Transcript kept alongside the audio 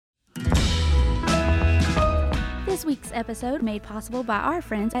This week's episode made possible by our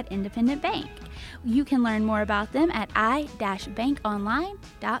friends at Independent Bank. You can learn more about them at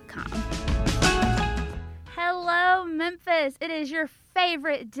i-bankonline.com. Hello, Memphis. It is your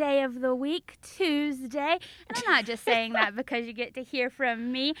favorite day of the week, Tuesday. And I'm not just saying that because you get to hear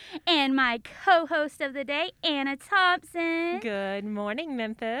from me and my co-host of the day, Anna Thompson. Good morning,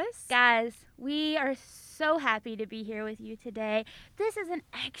 Memphis. Guys, we are so happy to be here with you today. This is an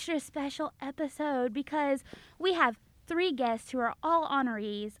extra special episode because we have 3 guests who are all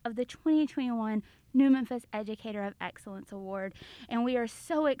honorees of the 2021 New Memphis Educator of Excellence Award, and we are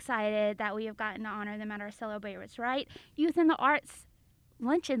so excited that we have gotten to honor them at our Celebrate What's Right Youth in the Arts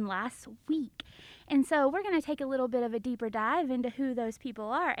luncheon last week. And so we're going to take a little bit of a deeper dive into who those people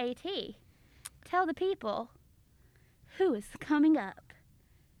are. AT, tell the people who is coming up.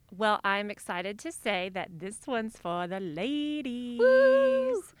 Well, I'm excited to say that this one's for the ladies.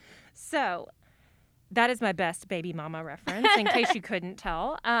 Woo! So that is my best baby mama reference, in case you couldn't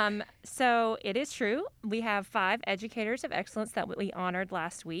tell. So it is true. We have 5 educators of excellence that we honored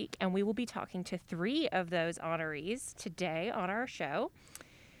last week, and we will be talking to 3 of those honorees today on our show.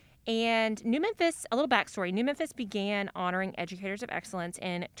 And New Memphis, a little backstory, New Memphis began honoring educators of excellence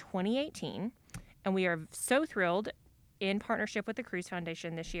in 2018, and we are so thrilled in partnership with the Cruz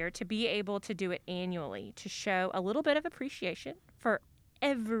Foundation this year to be able to do it annually to show a little bit of appreciation for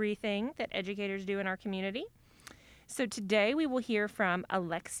everything that educators do in our community. So today we will hear from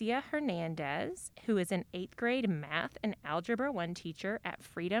Alexia Hernandez, who is an 8th grade math and algebra 1 teacher at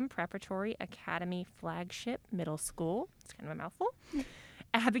Freedom Preparatory Academy Flagship Middle School. It's kind of a mouthful.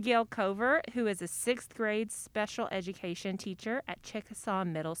 Abigail Cover, who is a 6th grade special education teacher at Chickasaw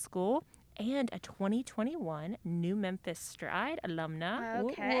Middle School and a 2021 New Memphis Stride alumna.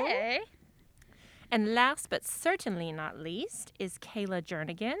 Okay. And last but certainly not least is Kayla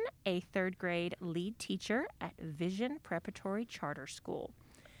Jernigan, a 3rd grade lead teacher at Vision Preparatory Charter School.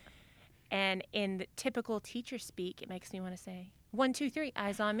 And in the typical teacher speak, it makes me want to say, 1, 2, 3,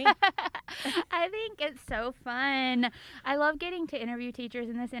 eyes on me. I think it's so fun. I love getting to interview teachers,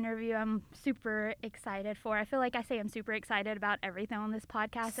 and this interview I'm super excited for. I feel like I say I'm super excited about everything on this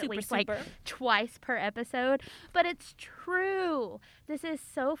podcast, at least like twice per episode, but it's true. This is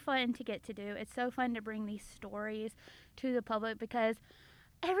so fun to get to do. It's so fun to bring these stories to the public because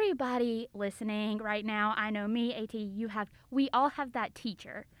everybody listening right now, I know me, AT, we all have that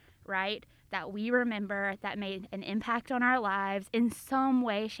teacher, right, that we remember that made an impact on our lives in some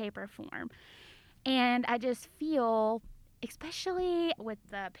way, shape, or form. And I just feel, especially with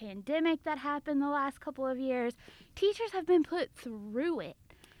the pandemic that happened the last couple of years, teachers have been put through it.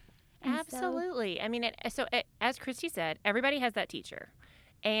 And Absolutely. As Christy said, everybody has that teacher.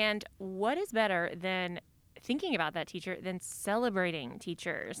 And what is better than thinking about that teacher than celebrating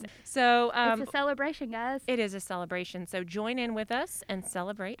teachers? So it's a celebration, guys. It is a celebration. So join in with us and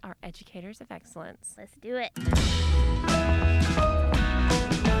celebrate our educators of excellence. Let's do it.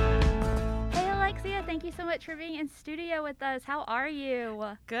 Hey, Alexia, thank you so much for being in studio with us. How are you?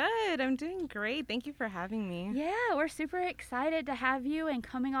 Good. I'm doing great. Thank you for having me. Yeah, we're super excited to have you, and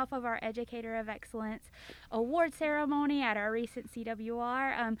coming off of our Educator of Excellence award ceremony at our recent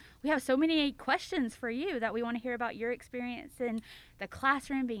CWR, we have so many questions for you that we want to hear about your experience in the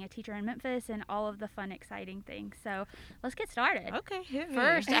classroom, being a teacher in Memphis, and all of the fun, exciting things. So let's get started. Okay, hit me.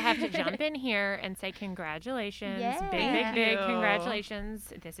 First, I have to jump in here and say congratulations. Yeah. Big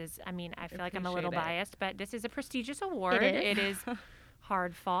congratulations. This is, I feel like I'm a little biased, but this is a prestigious award. It is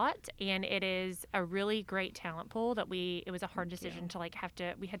hard fought, and it is a really great talent pool that it was a hard decision to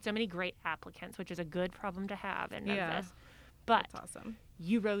we had so many great applicants, which is a good problem to have in Memphis. But that's awesome.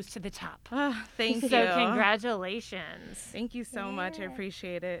 You rose to the top. Thank you. So congratulations. Thank you so much. I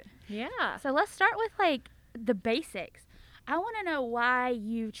appreciate it. Yeah. So let's start with the basics. I want to know why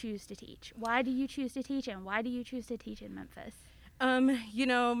you choose to teach. Why do you choose to teach, and why do you choose to teach in Memphis?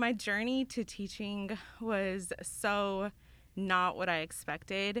 My journey to teaching was so not what I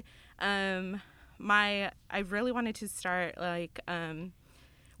expected. I really wanted to start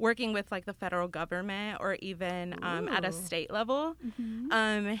working with the federal government or even at a state level.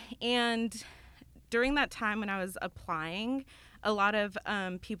 Mm-hmm. And during that time when I was applying, a lot of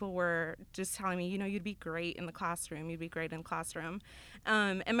people were just telling me, you'd be great in the classroom. You'd be great in the classroom.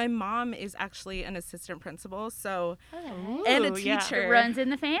 And my mom is actually an assistant principal, and a teacher. It runs in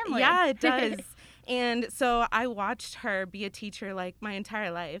the family. Yeah, it does. And so I watched her be a teacher my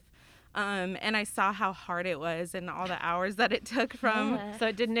entire life. And I saw how hard it was and all the hours that it took from. Yeah. So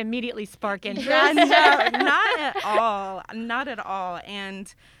it didn't immediately spark interest. No, not at all. Not at all.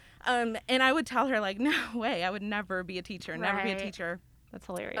 And I would tell her, no way, I would never be a teacher, never be a teacher. That's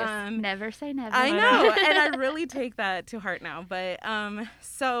hilarious. Never say never. I know, and I really take that to heart now. But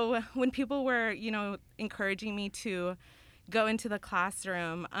so when people were, encouraging me to go into the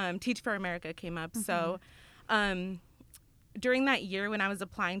classroom, Teach for America came up. Mm-hmm. So during that year when I was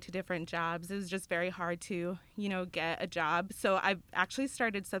applying to different jobs, it was just very hard to, get a job. So I actually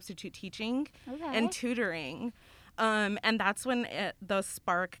started substitute teaching and tutoring. And that's when the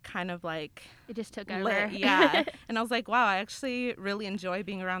spark kind of like it just took over. lit. Yeah. And I was like, wow, I actually really enjoy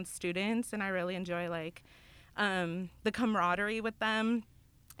being around students, and I really enjoy like the camaraderie with them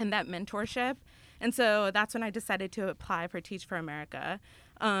and that mentorship. And so that's when I decided to apply for Teach for America.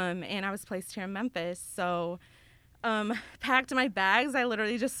 And I was placed here in Memphis. So packed my bags. I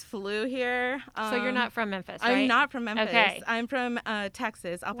literally just flew here. So you're not from Memphis, right? I'm not from Memphis. Okay. I'm from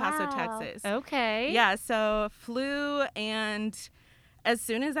Texas, El Paso, Texas. Okay. Yeah, so flew, and as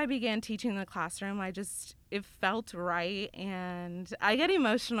soon as I began teaching in the classroom, it felt right, and I get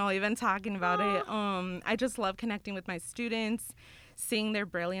emotional even talking about it. I just love connecting with my students, seeing their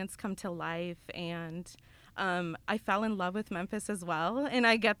brilliance come to life, and I fell in love with Memphis as well. And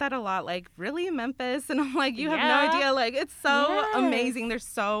I get that a lot, like, really, Memphis? And I'm like, you have no idea. Like, it's so amazing. There's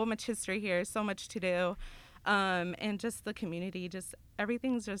so much history here, so much to do. And just the community, just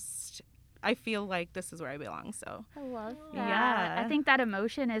everything's just, I feel like this is where I belong. So I love that. Yeah. I think that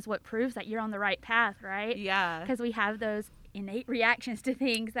emotion is what proves that you're on the right path, right? Yeah. Because we have those innate reactions to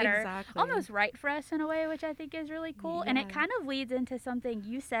things that are almost right for us in a way, which I think is really cool. And it kind of leads into something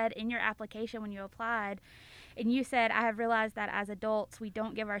you said in your application when you applied. And you said, I have realized that as adults, we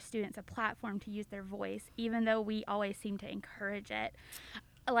don't give our students a platform to use their voice, even though we always seem to encourage it.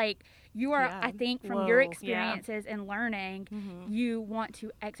 Like, you are, I think, from your experiences and learning, you want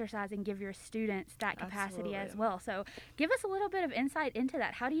to exercise and give your students that capacity as well. So give us a little bit of insight into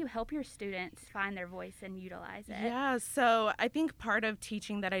that. How do you help your students find their voice and utilize it? Yeah, so I think part of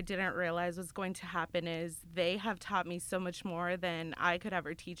teaching that I didn't realize was going to happen is they have taught me so much more than I could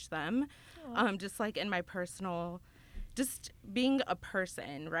ever teach them. Just like in my personal, just being a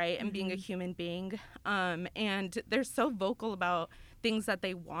person, right? And being a human being. And they're so vocal about things that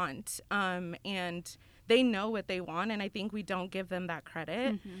they want, and they know what they want, and I think we don't give them that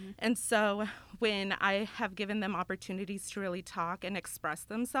credit. And so when I have given them opportunities to really talk and express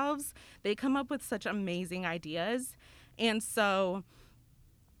themselves, they come up with such amazing ideas. And so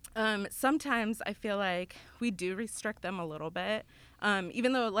sometimes I feel like we do restrict them a little bit,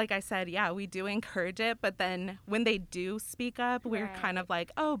 even though, like I said, we do encourage it. But then when they do speak up, we're kind of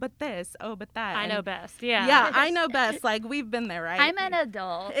like, oh, but this, oh, but that. I know best. Yeah. Yeah, I know best. Like, we've been there, right? I'm an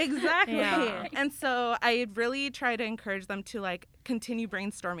adult. Exactly. Yeah. And so I really try to encourage them to, like, continue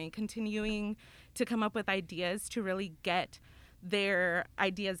brainstorming, continuing to come up with ideas to really get their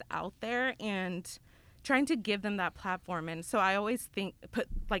ideas out there and trying to give them that platform. And so I always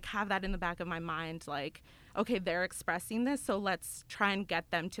have that in the back of my mind, like, okay, they're expressing this, so let's try and get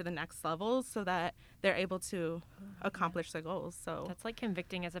them to the next level so that they're able to accomplish their goals. So that's like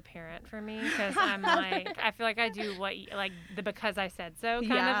convicting as a parent for me, because I'm like, I feel like I do the because I said so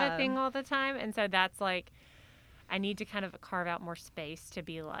kind of a thing all the time. And so that's like, I need to kind of carve out more space to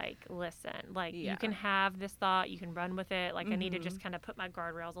be like, listen, like, you can have this thought, you can run with it. Like, I need to just kind of put my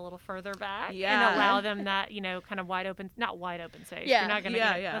guardrails a little further back and allow them that, kind of not wide open space. Yeah. You're not going to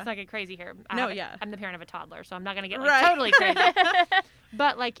let's not get crazy here. I'm the parent of a toddler, so I'm not going to get totally crazy.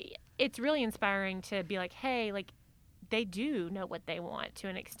 But like, it's really inspiring to be like, hey, like, they do know what they want to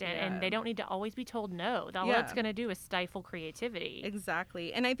an extent, and they don't need to always be told no. All it's going to do is stifle creativity.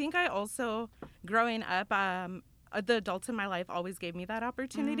 Exactly. And I think I also, growing up, the adults in my life always gave me that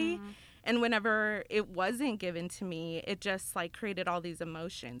opportunity. And whenever it wasn't given to me, it just like created all these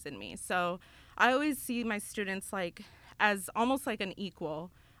emotions in me. So I always see my students like as almost like an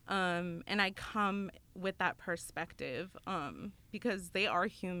equal. And I come with that perspective because they are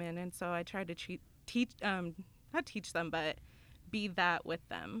human. And so I try to not teach them, but be that with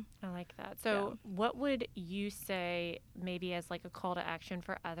them. I like that. So what would you say maybe as like a call to action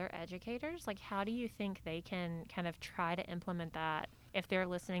for other educators? Like, how do you think they can kind of try to implement that if they're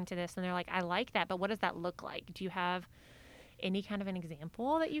listening to this and they're like, I like that, but what does that look like? Do you have any kind of an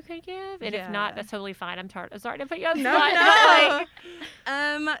example that you could give? And if not, that's totally fine. I'm sorry to put you on the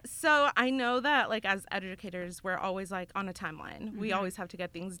spot. So I know that like as educators, we're always like on a timeline. We always have to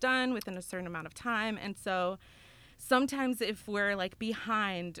get things done within a certain amount of time. And so sometimes if we're like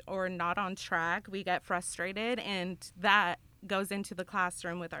behind or not on track, we get frustrated, and that goes into the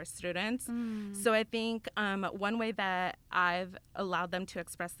classroom with our students. So I think one way that I've allowed them to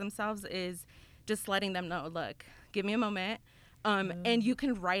express themselves is just letting them know, look, give me a moment. And you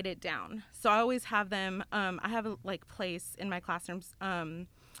can write it down. So I always have them, I have a place in my classrooms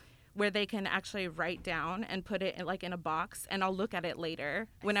where they can actually write down and put it in a box, and I'll look at it later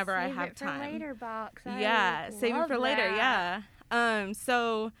whenever I have time. Save it for later box. Save it for later. Yeah.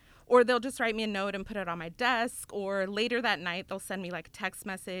 Or they'll just write me a note and put it on my desk, or later that night they'll send me a text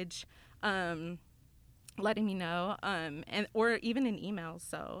message letting me know, or even an email.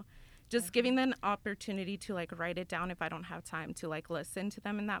 So just giving them an opportunity to write it down if I don't have time to listen to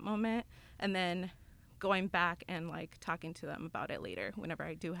them in that moment, and then going back and talking to them about it later whenever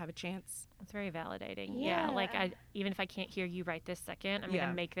I do have a chance. It's very validating. Yeah. Even if I can't hear you right this second, I'm going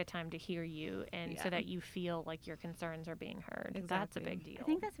to make the time to hear you, and so that you feel like your concerns are being heard. Exactly. That's a big deal. I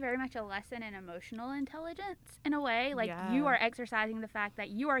think that's very much a lesson in emotional intelligence in a way. You are exercising the fact that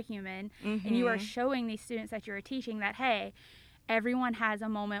you are human, and you are showing these students that you're teaching that, hey, everyone has a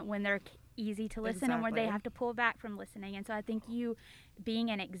moment when they're easy to listen and where they have to pull back from listening. And so I think you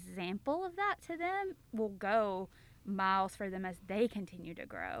being an example of that to them will go miles for them as they continue to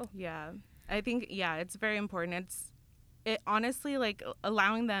grow. Yeah. I think, it's very important. It honestly,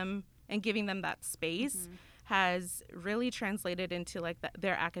 allowing them and giving them that space has really translated into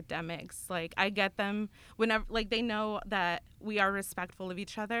their academics. I get them whenever, they know that we are respectful of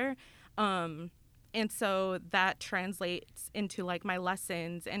each other. And so that translates into my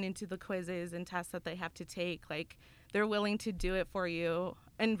lessons and into the quizzes and tests that they have to take. They're willing to do it for you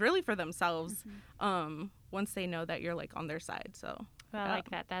and really for themselves once they know that you're on their side. So I like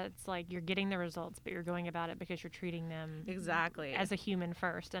that. That's you're getting the results, but you're going about it because you're treating them exactly as a human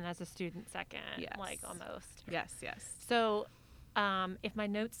first and as a student second. Yes. Almost. Yes. So if my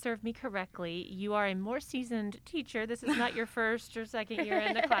notes serve me correctly, you are a more seasoned teacher. This is not your first or second year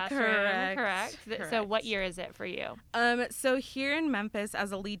in the classroom, correct? So what year is it for you? So here in Memphis,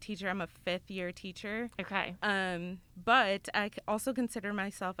 as a lead teacher, I'm a 5th-year teacher. Okay. But I also consider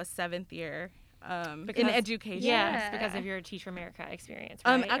myself a 7th year in education. Yes, because of your Teach for America experience,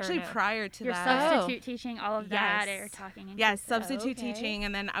 right? Actually, prior to your that. Substitute teaching, all of that, you're talking inclusive. Yes, substitute teaching,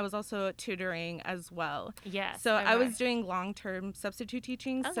 and then I was also tutoring as well. Yes. So I was doing long-term substitute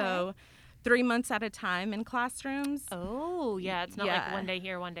teaching, so 3 months at a time in classrooms. Oh, yeah, it's not one day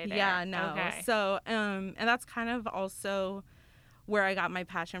here, one day there. Yeah, no. Okay. So, and that's kind of also where I got my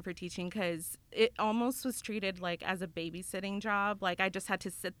passion for teaching, because it almost was treated as a babysitting job. I just had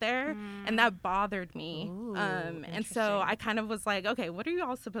to sit there, and that bothered me. Ooh, and so I kind of was okay, what are you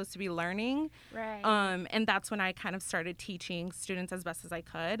all supposed to be learning? Right. And that's when I kind of started teaching students as best as I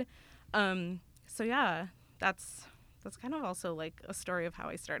could. So yeah, that's kind of also a story of how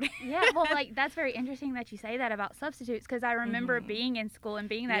I started. Yeah, well, that's very interesting that you say that about substitutes, because I remember being in school and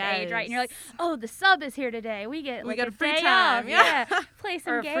being that age, right? And you're oh, the sub is here today. We get a free day time. Off. Yeah. Play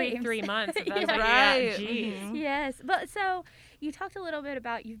some or games. Free 3 months. Right. Geez. Yes. But so you talked a little bit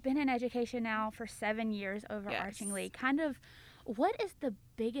about you've been in education now for 7 years overarchingly. Yes. Kind of what is the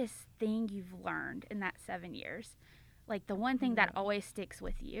biggest thing you've learned in that 7 years? The one thing that always sticks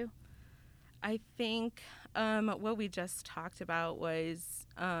with you? I think what we just talked about was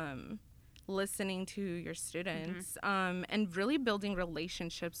listening to your students and really building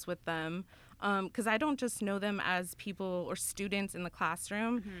relationships with them, because I don't just know them as people or students in the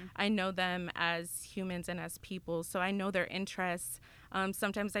classroom. I know them as humans and as people, so I know their interests.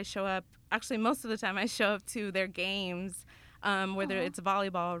 Sometimes I show up, actually most of the time I show up to their games, whether it's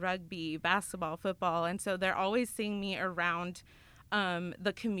volleyball, rugby, basketball, football, and so they're always seeing me around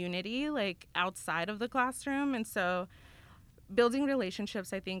the community, outside of the classroom. And so building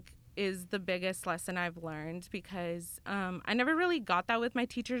relationships, I think, is the biggest lesson I've learned, because I never really got that with my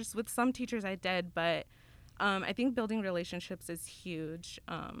teachers. With some teachers I did, but I think building relationships is huge,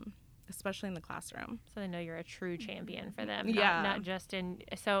 especially in the classroom. So they know you're a true champion for them. Yeah. Not just in,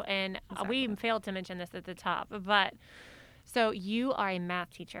 we failed to mention this at the top, but so you are a math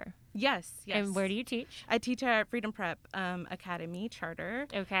teacher. Yes. And where do you teach? I teach at Freedom Prep Academy Charter.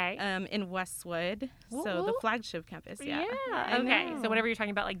 Okay. In Westwood, so the flagship campus. Yeah. Okay. So whenever you're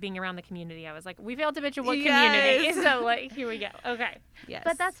talking about being around the community, I was we failed to mention what community. So here we go. Okay. Yes.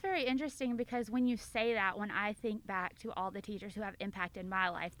 But that's very interesting, because when you say that, when I think back to all the teachers who have impacted my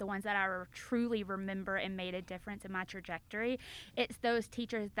life, the ones that I truly remember and made a difference in my trajectory, it's those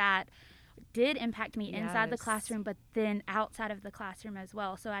teachers that did impact me inside the classroom, but then outside of the classroom as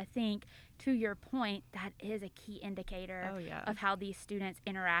well. So I think, to your point, that is a key indicator of how these students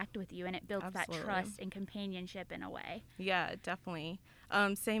interact with you, and it builds that trust and companionship in a way. Yeah, definitely.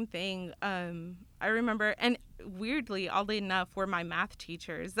 Same thing. I remember, and weirdly, oddly enough, were my math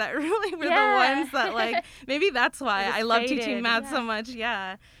teachers that really were the ones that maybe that's why I love teaching math so much.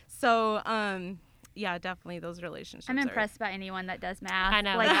 Yeah. So yeah, definitely those relationships. I'm impressed by anyone that does math. I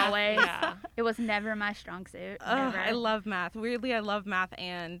know. Like always. Yeah. It was never my strong suit. I love math. Weirdly, I love math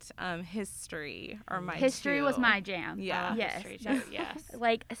and history are my History two. was my jam. Yeah. Yes. History too, yes.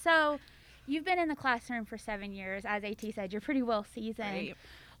 Like, so you've been in the classroom for 7 years. As AT said, you're pretty well seasoned. Right.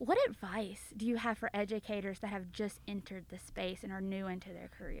 What advice do you have for educators that have just entered the space and are new into their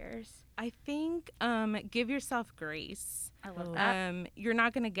careers? I think give yourself grace. I love that. You're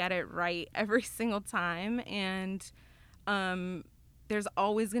not going to get it right every single time. And there's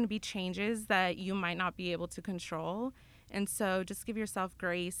always going to be changes that you might not be able to control. And so just give yourself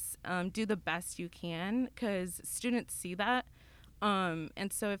grace. Do the best you can because students see that.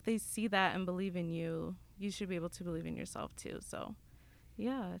 And so if they see that and believe in you, you should be able to believe in yourself too. So,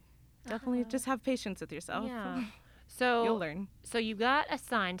 yeah, definitely just have patience with yourself. Yeah. So you'll learn. So you got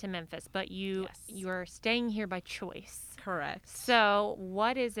assigned to Memphis, but you're staying here by choice. Correct. So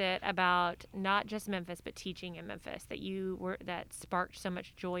what is it about not just Memphis but teaching in Memphis that sparked so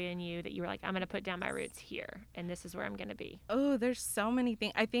much joy in you that you were like, I'm going to put down my roots here and this is where I'm going to be? Oh, there's so many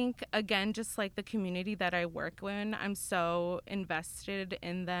things. I think again, just like the community that I work in, I'm so invested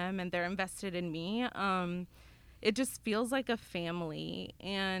in them and they're invested in me. It just feels like a family.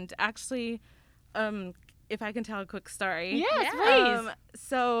 And actually, if I can tell a quick story. Yes, please.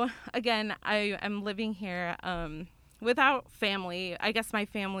 So again, I am living here without family. I guess my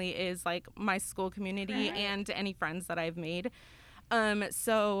family is like my school community and any friends that I've made.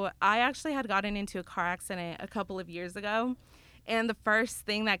 So I actually had gotten into a car accident a couple of years ago. And the first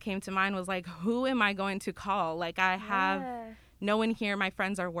thing that came to mind was like, who am I going to call? Like I have no one here. My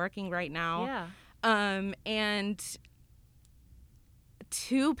friends are working right now. Yeah. And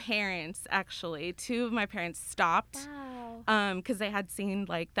two of my parents stopped. Wow. Because they had seen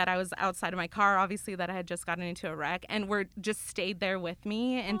like that I was outside of my car, obviously that I had just gotten into a wreck, and were just stayed there with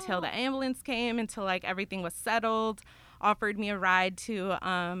me until the ambulance came, until like everything was settled, offered me a ride to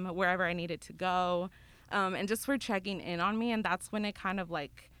wherever I needed to go, and just were checking in on me. And that's when it kind of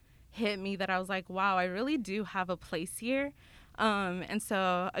like hit me that I was like, wow, I really do have a place here. And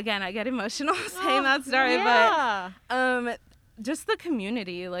so again, I get emotional saying that story, but just the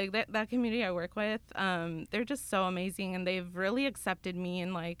community, like that community I work with, they're just so amazing, and they've really accepted me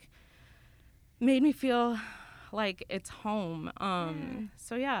and like made me feel like it's home.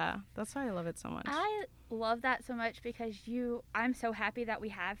 So yeah, that's why I love it so much. I love that so much because I'm so happy that we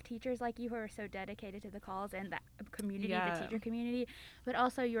have teachers like you who are so dedicated to the cause and that community, the teacher community, but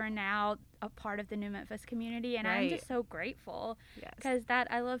also you are now a part of the New Memphis community, and I'm just so grateful because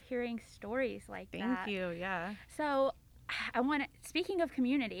I love hearing stories like that. Thank you. Yeah. So speaking of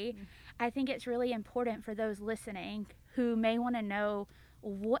community, I think it's really important for those listening who may want to know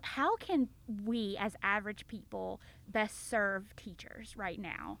how can we as average people best serve teachers right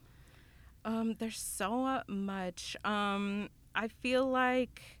now? There's so much. I feel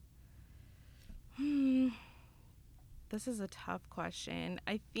like this is a tough question.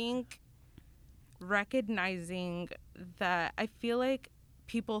 I think recognizing that I feel like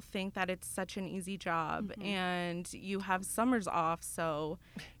people think that it's such an easy job and you have summers off, so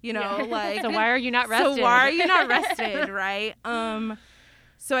like so why are you not rested? Right?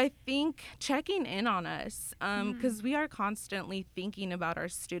 So I think checking in on us, because we are constantly thinking about our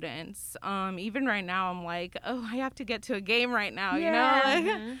students. Even right now, I'm like, oh, I have to get to a game right now,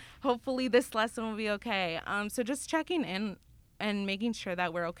 hopefully this lesson will be okay. So just checking in and making sure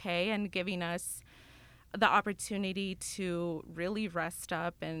that we're okay and giving us the opportunity to really rest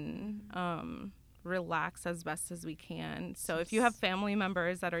up and relax as best as we can. So if you have family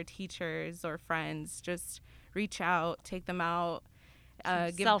members that are teachers or friends, just reach out, take them out.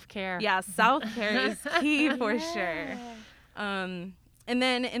 Self-care. Yeah, self-care is key for sure. And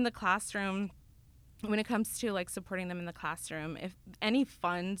then in the classroom, when it comes to like supporting them in the classroom, if any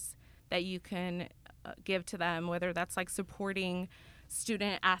funds that you can give to them, whether that's like supporting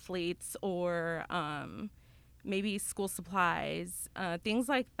student athletes or maybe school supplies, things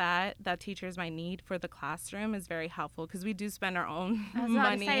like that teachers might need for the classroom is very helpful because we do spend our own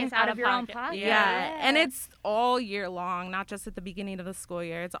money. It's out of your own pocket. Yeah, and it's all year long, not just at the beginning of the school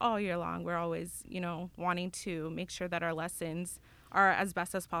year. It's all year long. We're always, wanting to make sure that our lessons are as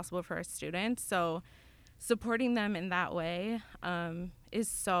best as possible for our students. So supporting them in that way is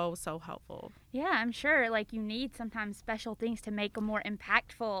so helpful. Yeah, I'm sure like you need sometimes special things to make a more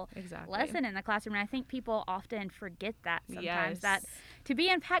impactful lesson in the classroom. And I think people often forget that sometimes, that to be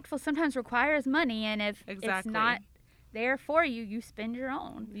impactful sometimes requires money, and if it's not there for you, you spend your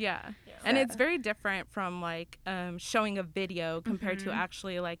own. Yeah. And it's very different from like showing a video compared to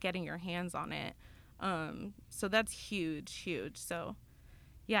actually like getting your hands on it. So that's huge. So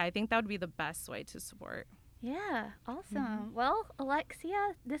yeah, I think that would be the best way to support. Yeah, awesome. Well,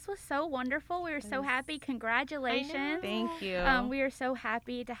 Alexia, this was so wonderful. We were so happy. Congratulations. Thank you. We are so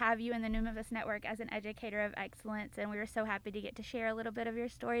happy to have you in the New Memphis Network as an educator of excellence, and we were so happy to get to share a little bit of your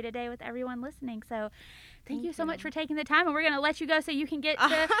story today with everyone listening. So thank you so much for taking the time, and we're going to let you go so you can get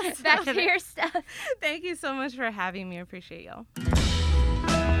back to your stuff. Thank you so much for having me. I appreciate y'all.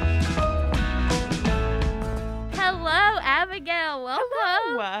 Hello, Abigail. Welcome.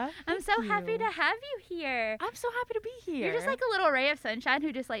 Hello. I'm so happy to have you here. I'm so happy to be here. You're just like a little ray of sunshine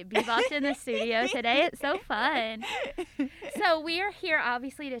who just like bebopped in the studio today. It's so fun. So we are here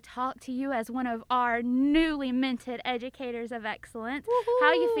obviously to talk to you as one of our newly minted educators of excellence. Woo-hoo. How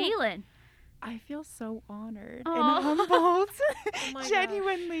are you feeling? I feel so honored Aww. and humbled. my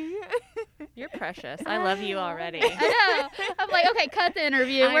Genuinely. You're precious. I love you already. I know. I'm like, okay, cut the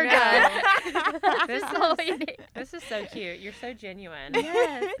interview. I We're know. done. This is all we need. This is so cute. You're so genuine.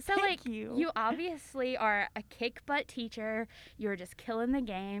 Yes. So, Thank like, you. obviously are a kick butt teacher. You're just killing the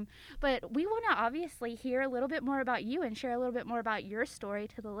game. But we want to obviously hear a little bit more about you and share a little bit more about your story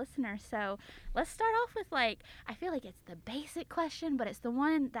to the listeners. So let's start off with, like, I feel like it's the basic question, but it's the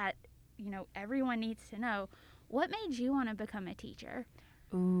one that, you know, everyone needs to know. What made you want to become a teacher?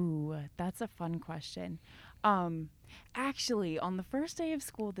 Ooh, that's a fun question. Actually, on the first day of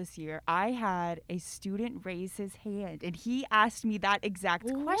school this year, I had a student raise his hand, and he asked me that exact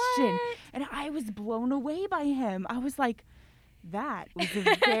question, What? and I was blown away by him. I was like, that was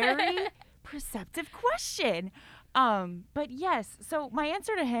a very perceptive question. But yes, so my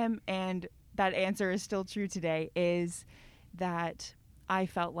answer to him, and that answer is still true today, is that I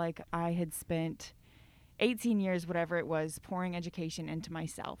felt like I had spent 18 years, whatever it was, pouring education into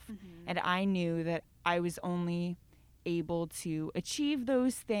myself. Mm-hmm. And I knew that I was only able to achieve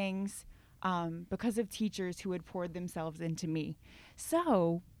those things because of teachers who had poured themselves into me.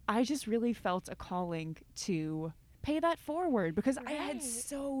 So I just really felt a calling to pay that forward because I had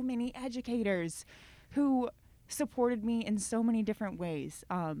so many educators who supported me in so many different ways.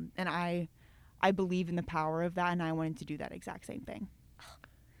 And I believe in the power of that, and I wanted to do that exact same thing.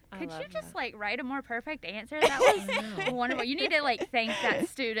 Could you just like write a more perfect answer? That was wonderful. You need to like thank that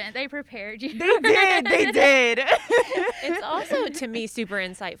student. They prepared you. They did. It's also, to me, super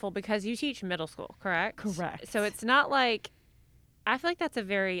insightful because you teach middle school, correct? Correct. So it's not like, I feel like that's a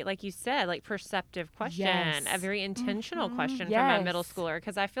very, like you said, like perceptive question, Yes. a very intentional question from Yes. a middle schooler.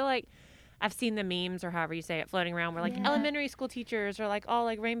 Because I feel like I've seen the memes or however you say it floating around where like Yeah. elementary school teachers are like all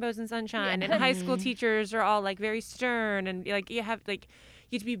like rainbows and sunshine, and high school teachers are all like very stern, and like you have to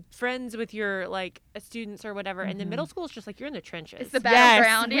be friends with your like students or whatever. And the middle school is just like you're in the trenches. It's the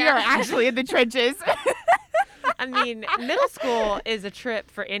battleground. We are actually in the trenches. I mean, middle school is a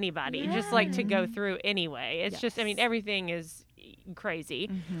trip for anybody, just like to go through anyway. It's just, I mean, everything is crazy.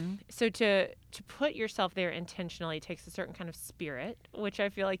 So to put yourself there intentionally takes a certain kind of spirit, which I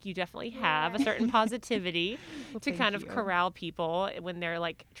feel like you definitely have, a certain positivity to thank kind of you. corral people when they're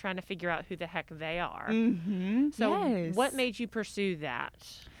like trying to figure out who the heck they are. So Yes. what made you pursue that?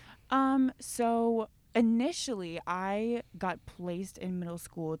 So initially, I got placed in middle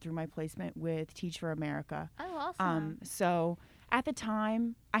school through my placement with Teach for America. Oh, awesome. So at the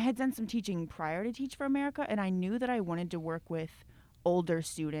time, I had done some teaching prior to Teach for America, and I knew that I wanted to work with older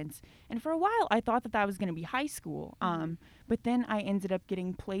students. And for a while, I thought that was going to be high school. But then I ended up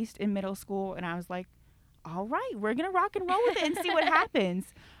getting placed in middle school, and I was like, all right, we're going to rock and roll with it and see what happens.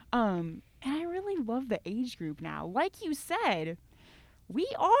 And I really love the age group now. Like you said, we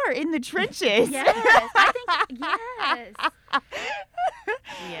are in the trenches. Yes, I think yes.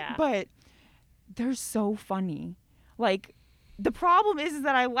 Yeah. But they're so funny. Like, the problem is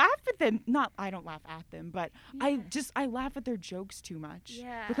that I laugh at them. I don't laugh at them, but I laugh at their jokes too much.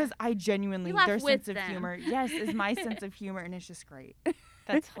 Yeah. Because I genuinely, You laugh their with sense of them. humor, yes, is my sense of humor, and it's just great.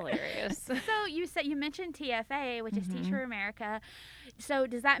 That's hilarious. So you mentioned TFA, which is Teach for America. So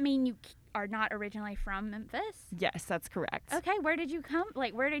does that mean you are not originally from Memphis? Yes, that's correct. Okay, where did you come?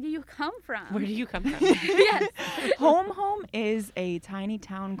 Like, where did you come from? Where do you come from? Yes. Home is a tiny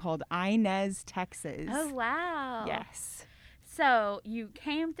town called Inez, Texas. Oh wow. Yes. So you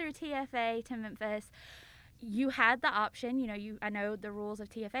came through TFA to Memphis. You had the option, I know the rules of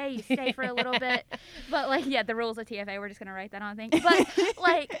TFA, you stay for a little bit, but the rules of TFA, we're just going to write that on things. But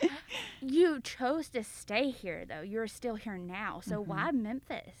you chose to stay here though. You're still here now. So why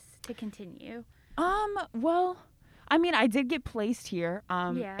Memphis to continue? Well, I mean, I did get placed here.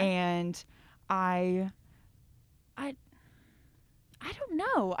 And I don't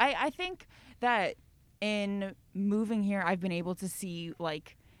know. I think that in moving here, I've been able to see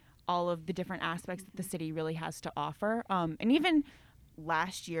like all of the different aspects that the city really has to offer. And even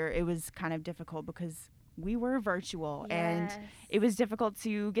last year it was kind of difficult because we were virtual Yes. and it was difficult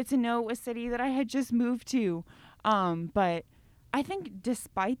to get to know a city that I had just moved to. But I think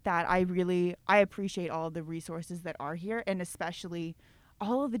despite that, I appreciate all of the resources that are here, and especially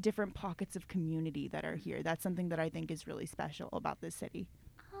all of the different pockets of community that are here. That's something that I think is really special about this city.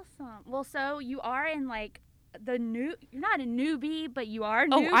 Awesome. Well, so you are in like you're not a newbie, but you are a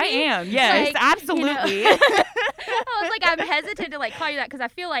newbie. Oh, I am. Yes, Like, absolutely. You know, I was like, I'm hesitant to like call you that because I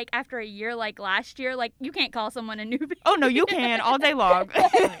feel like after a year like last year, like you can't call someone a newbie. Oh, no, you can all day long.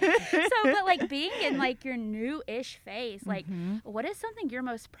 But like being in like your new-ish phase, like what is something you're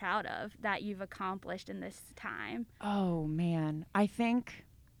most proud of that you've accomplished in this time? Oh, man. I think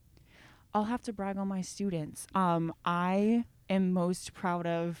I'll have to brag on my students. I am most proud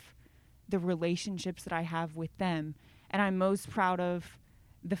of the relationships that I have with them. And I'm most proud of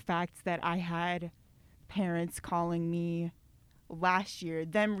the fact that I had parents calling me last year,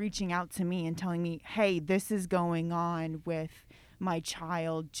 them reaching out to me and telling me, hey, this is going on with my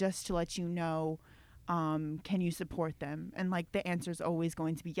child, just to let you know, can you support them? And like the answer is always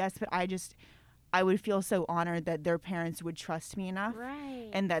going to be yes, but I would feel so honored that their parents would trust me enough, Right.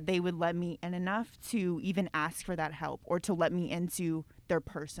 and that they would let me in enough to even ask for that help or to let me into their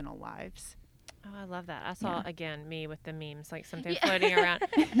personal lives. Oh, I love that. I saw, Yeah. again, me with the memes, like something floating around.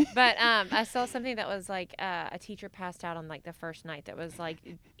 But I saw something that was like a teacher passed out on like the first night that was like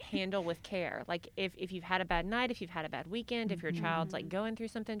handle with care. Like if you've had a bad night, if you've had a bad weekend, if your child's like going through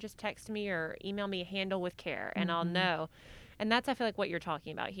something, just text me or email me handle with care and I'll know. And that's, I feel like, what you're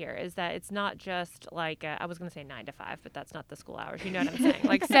talking about here is that it's not just like, I was going to say 9 to 5, but that's not the school hours. You know what I'm saying?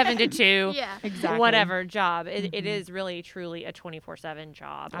 Like 7 to 2, Yeah. Exactly. whatever job. It is really, truly a 24/7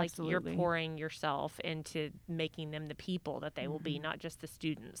 job. Absolutely. Like you're pouring yourself into making them the people that they will be, not just the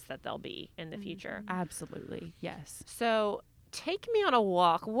students that they'll be in the future. Absolutely. Yes. So take me on a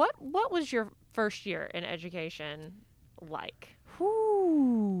walk. What was your first year in education like?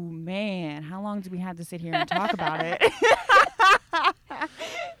 Whoo, man. How long do we have to sit here and talk about it?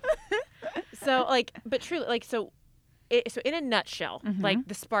 So like, but truly, like, so in a nutshell, like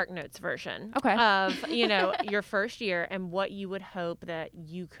the Spark Notes version Okay. of, your first year and what you would hope that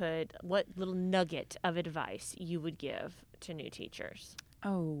what little nugget of advice you would give to new teachers.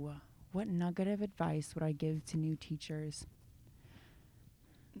 Oh, what nugget of advice would I give to new teachers?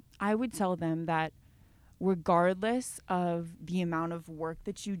 I would tell them that regardless of the amount of work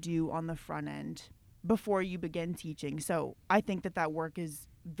that you do on the front end before you begin teaching, so I think that work is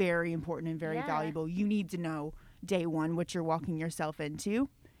very important and very valuable. You need to know day one what you're walking yourself into.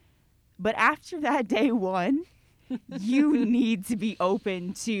 But after that day one, you need to be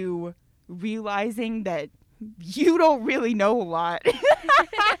open to realizing that you don't really know a lot.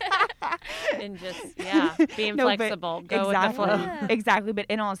 And just, being No, but flexible, go with the flow. Yeah. Exactly. But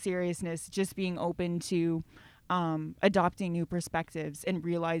in all seriousness, just being open to adopting new perspectives and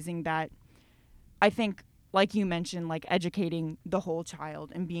realizing that I think, like you mentioned, like educating the whole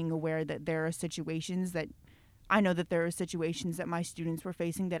child and being aware that there are situations that I know that there are situations that my students were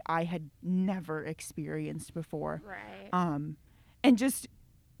facing that I had never experienced before. Right. And just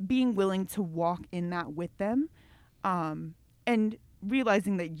being willing to walk in that with them, and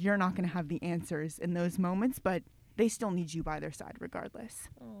realizing that you're not going to have the answers in those moments, but they still need you by their side regardless.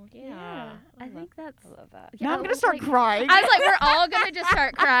 Oh, Yeah. I think that's. I love that. Yeah, Now I'm it going to was start like- crying. I was like, we're all gonna just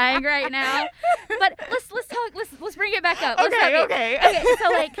start crying right now. But let's talk. Let's bring it back up. Let's Okay, stop it. okay. Okay. So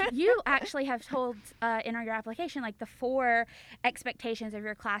like you actually have told in your application like the 4 expectations of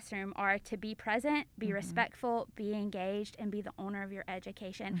your classroom are to be present, be respectful, be engaged, and be the owner of your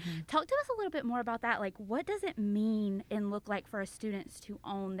education. Talk to us a little bit more about that. Like, what does it mean and look like for students to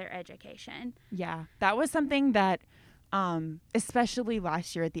own their education? Yeah, that was something that, especially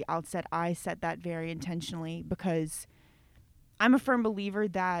last year at the outset, I set that very intentionally because I'm a firm believer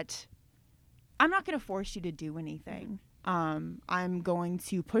that I'm not going to force you to do anything. I'm going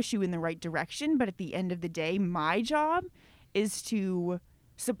to push you in the right direction, but at the end of the day, my job is to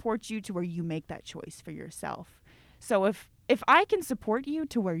support you to where you make that choice for yourself. So if I can support you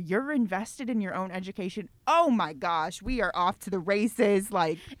to where you're invested in your own education, oh my gosh, we are off to the races.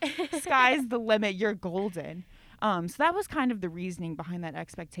 Like, sky's the limit. You're golden. So that was kind of the reasoning behind that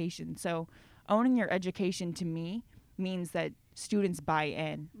expectation. So owning your education to me means that students buy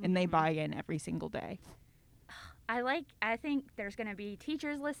in, and they buy in every single day. I think there's going to be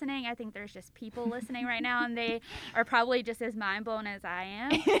teachers listening. I think there's just people listening right now, and they are probably just as mind blown as I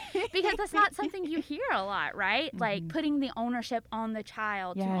am because that's not something you hear a lot, right? Like putting the ownership on the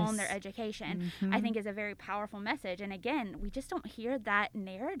child to own their Yes. education, I think is a very powerful message. And again, we just don't hear that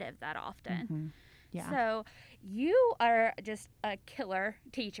narrative that often. Yeah. So you are just a killer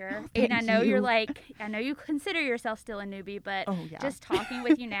teacher. Thank and I know you. I know you consider yourself still a newbie, but Oh, yeah. just talking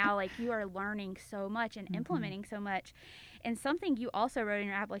with you now, like you are learning so much and implementing so much. And something you also wrote in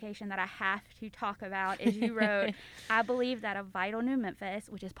your application that I have to talk about is you wrote, I believe that a vital new Memphis,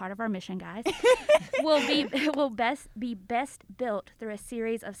 which is part of our mission, guys, will be best built through a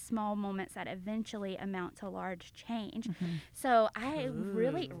series of small moments that eventually amount to large change. So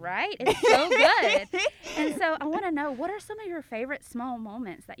right? It's so good. And so I want to know, what are some of your favorite small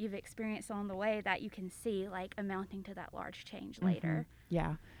moments that you've experienced on the way that you can see like amounting to that large change later?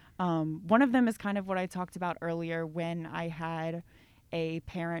 Yeah. One of them is kind of what I talked about earlier when I had a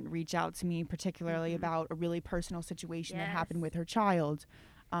parent reach out to me, particularly about a really personal situation that happened with her child.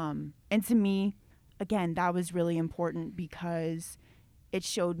 And to me, again, that was really important because it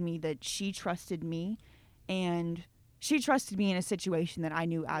showed me that she trusted me, and she trusted me in a situation that I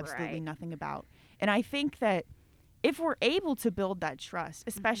knew absolutely nothing about. And I think that if we're able to build that trust,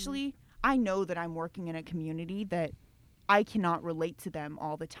 especially I know that I'm working in a community that I cannot relate to them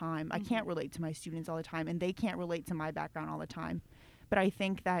all the time. I can't relate to my students all the time, and they can't relate to my background all the time. But I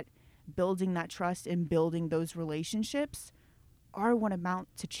think that building that trust and building those relationships are what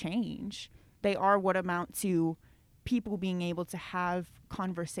amount to change. They are what amount to people being able to have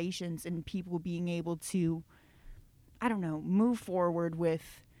conversations and people being able to, I don't know, move forward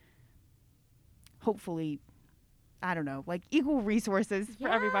with hopefully, I don't know, like equal resources for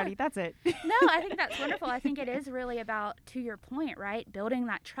everybody. That's it. No, I think that's wonderful. I think it is really about, to your point, right, building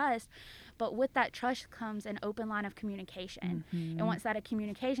that trust. But with that trust comes an open line of communication. And once that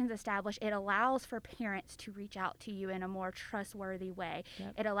communication is established, it allows for parents to reach out to you in a more trustworthy way.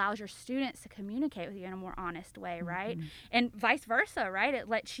 It allows your students to communicate with you in a more honest way, right? And vice versa, right? It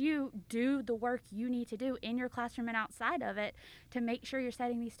lets you do the work you need to do in your classroom and outside of it to make sure you're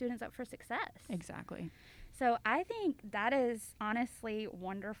setting these students up for success. Exactly. So I think that is honestly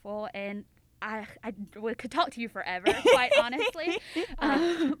wonderful, and I could talk to you forever, quite honestly.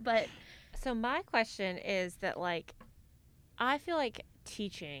 But so my question is that, like, I feel like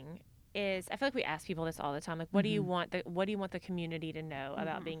teaching is, I feel like we ask people this all the time, like, what do you want the community to know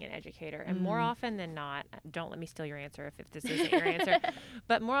about being an educator? And more often than not, don't let me steal your answer if this isn't your answer,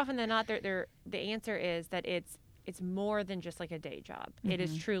 but more often than not, the answer is that it's more than just like a day job. It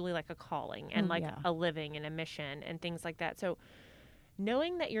is truly like a calling and like a living and a mission and things like that. So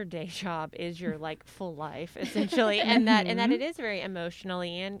knowing that your day job is your like full life essentially, and that it is very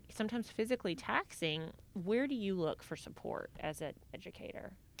emotionally and sometimes physically taxing, where do you look for support as an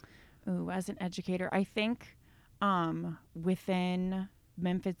educator? Ooh, as an educator, I think within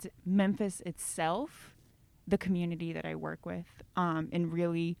Memphis itself, the community that I work with, and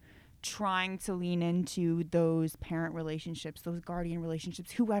really trying to lean into those parent relationships, those guardian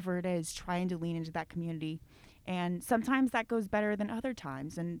relationships, whoever it is, trying to lean into that community. And sometimes that goes better than other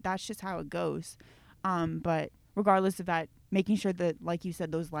times, and that's just how it goes. But regardless of that, making sure that, like you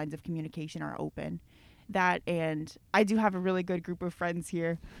said, those lines of communication are open. That, and I do have a really good group of friends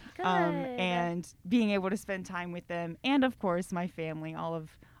here. And being able to spend time with them, and of course my family, all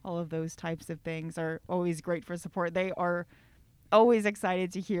of those types of things are always great for support. They are always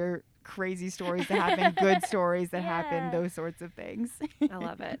excited to hear crazy stories that happen, good stories that happen, those sorts of things. I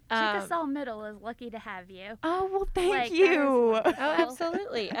love it. Chickasaw Middle is lucky to have you. Oh, well, thank you. Oh,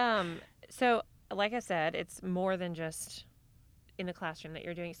 absolutely. So like I said, it's more than just in the classroom that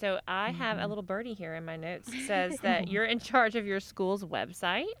you're doing. So I have a little birdie here in my notes that says that you're in charge of your school's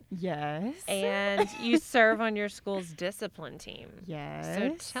website. Yes. And you serve on your school's discipline team. Yes.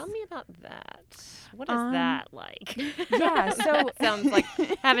 So tell me about that. What is that like? Yeah, so sounds like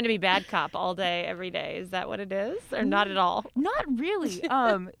having to be bad cop all day, every day. Is that what it is? Or not at all? Not really,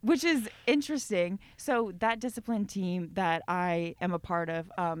 which is interesting. So that discipline team that I am a part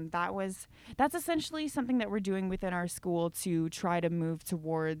of, that's essentially something that we're doing within our school to try to move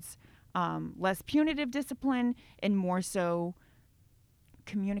towards less punitive discipline and more so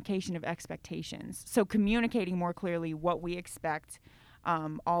communication of expectations. So communicating more clearly what we expect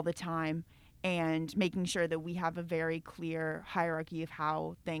all the time, and making sure that we have a very clear hierarchy of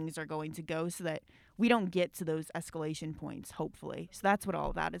how things are going to go so that we don't get to those escalation points, hopefully. So that's what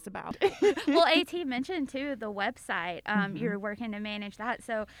all that is about. Well, AT mentioned, too, the website. You're working to manage that.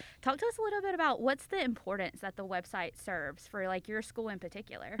 So talk to us a little bit about what's the importance that the website serves for, like, your school in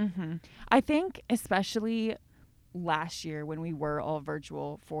particular. I think especially last year when we were all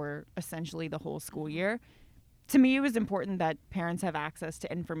virtual for essentially the whole school year, to me, it was important that parents have access to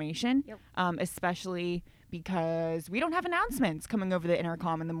information, especially because we don't have announcements coming over the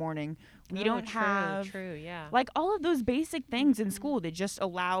intercom in the morning. We don't have like all of those basic things in school that just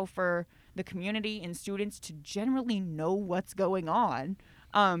allow for the community and students to generally know what's going on.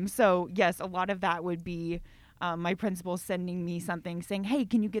 So yes, a lot of that would be my principal sending me something saying, hey,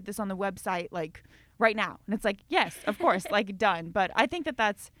 can you get this on the website like right now? And it's like, yes, of course, like done. But I think that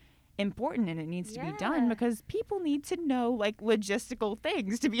that's important and it needs to be done because people need to know like logistical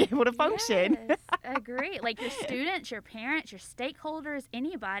things to be able to function. Yes, agree. Like your students, your parents, your stakeholders,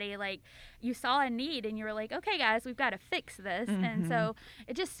 anybody, like you saw a need and you were like, okay guys, we've got to fix this. And so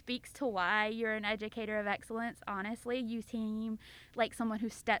it just speaks to why you're an educator of excellence. Honestly, you seem like someone who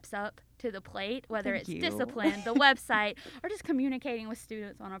steps up to the plate, whether it's discipline, the website, or just communicating with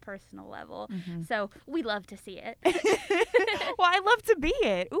students on a personal level. So we love to see it. Well, I love to be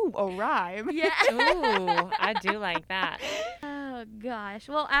it. Ooh, a rhyme. Yeah. Ooh, I do like that. Oh, gosh.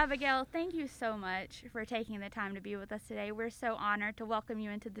 Well, Abigail, thank you so much for taking the time to be with us today. We're so honored to welcome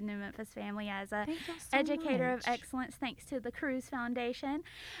you into the New Memphis family as a educator of excellence, thanks to the Cruz Foundation.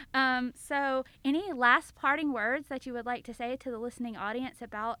 So any last parting words that you would like to say to the listening audience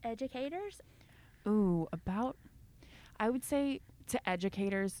about educators? Ooh, I would say to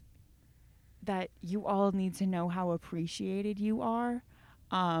educators that you all need to know how appreciated you are.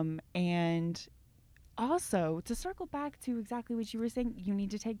 And also, to circle back to exactly what you were saying, you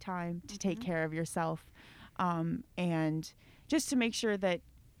need to take time to take care of yourself, and just to make sure that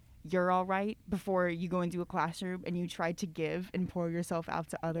you're all right before you go into a classroom and you try to give and pour yourself out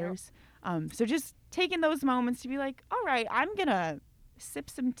to others. So just taking those moments to be like, all right, I'm going to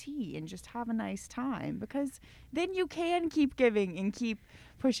sip some tea and just have a nice time, because then you can keep giving and keep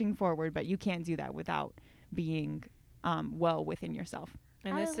pushing forward, but you can't do that without being well within yourself.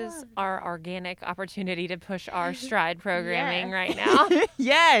 And this is our organic opportunity to push our Stride programming right now.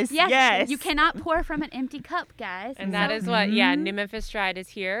 Yes. You cannot pour from an empty cup, guys. And that is what, New Memphis Stride is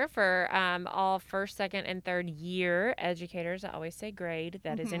here for all first, second, and third year educators. I always say grade.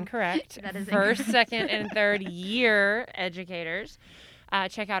 That is incorrect. That is first, second, and third year educators.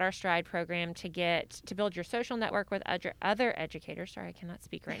 Check out our Stride program to build your social network with other educators. Sorry, I cannot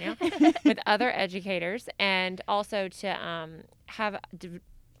speak right now. With other educators, and also to have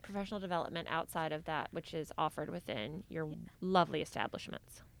professional development outside of that, which is offered within your lovely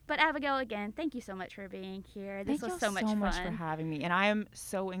establishments. But Abigail, again, thank you so much for being here. This was so much fun. Thank you so much for having me, and I am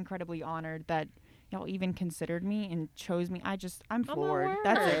so incredibly honored that y'all even considered me and chose me. I'm floored.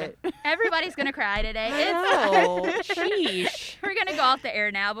 That's it. Everybody's going to cry today. Sheesh. We're going to go off the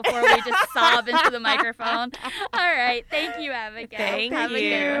air now before we just sob into the microphone. All right. Thank you, Abigail. Thank Have you. A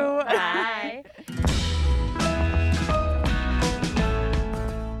good Bye.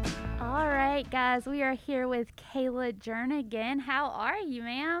 All right, guys. We are here with Kayla Jernigan. How are you,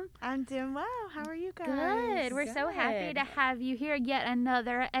 ma'am? I'm doing well. How are you guys? Good. We're so happy to have you here. Yet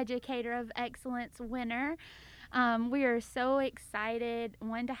another Educator of Excellence winner. We are so excited,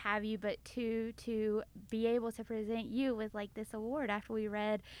 one, to have you, but two, to be able to present you with like this award after we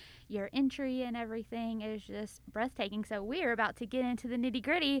read your entry and everything. Is just breathtaking. So we are about to get into the nitty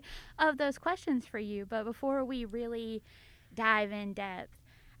gritty of those questions for you. But before we really dive in depth,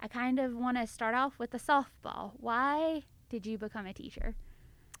 I kind of want to start off with the softball. Why did you become a teacher?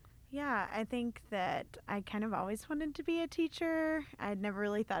 Yeah, I think that I kind of always wanted to be a teacher. I'd never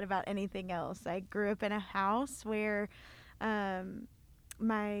really thought about anything else. I grew up in a house where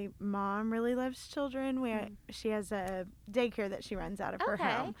my mom really loves children. She has a daycare that she runs out of her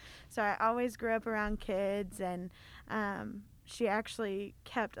home. So I always grew up around kids, and she actually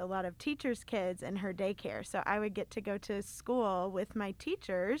kept a lot of teachers' kids in her daycare. So I would get to go to school with my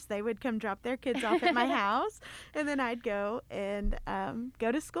teachers. They would come drop their kids off at my house, and then I'd go and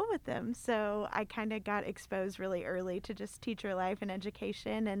go to school with them. So I kind of got exposed really early to just teacher life and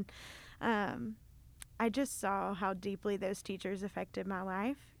education. And I just saw how deeply those teachers affected my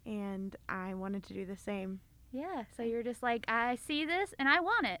life, and I wanted to do the same. Yeah, so you're just like, I see this and I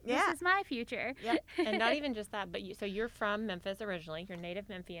want it. Yeah. This is my future. Yep. And not even just that, but you're from Memphis originally. You're native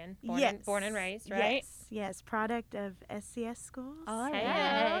Memphian, born and raised, right? Yes, product of SCS schools. Oh,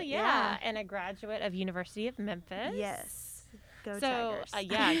 yeah. And a graduate of University of Memphis. Yes. Go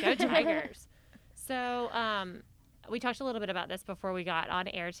Tigers. Go Tigers. So, we talked a little bit about this before we got on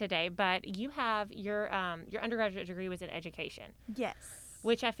air today, but you have your undergraduate degree was in education. Yes.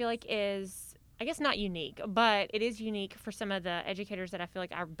 Which I feel like is, I guess, not unique, but it is unique for some of the educators that I feel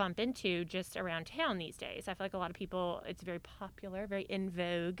like I bump into just around town these days. I feel like a lot of people, it's very popular, very in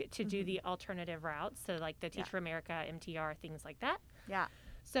vogue to do the alternative routes. So like the Teach for America, MTR, things like that. Yeah.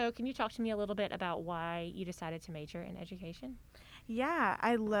 So can you talk to me a little bit about why you decided to major in education? Yeah,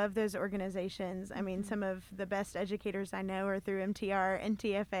 I love those organizations. I mean, some of the best educators I know are through MTR and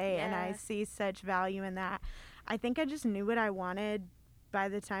TFA, and I see such value in that. I think I just knew what I wanted by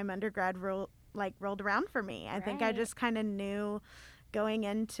the time undergrad rolled around for me. I think I just kind of knew going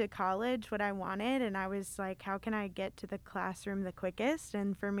into college what I wanted, and I was like, how can I get to the classroom the quickest?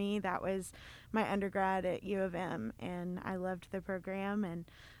 And for me, that was my undergrad at U of M, and I loved the program and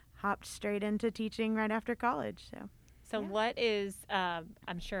hopped straight into teaching right after college. So what is,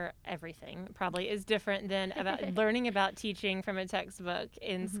 I'm sure everything probably is different than about learning about teaching from a textbook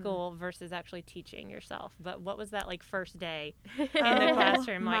in school versus actually teaching yourself. But what was that like first day in the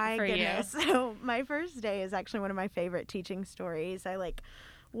classroom like for you? So my first day is actually one of my favorite teaching stories. I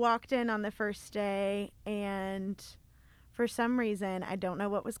walked in on the first day, and for some reason, I don't know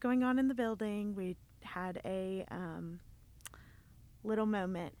what was going on in the building. We had a little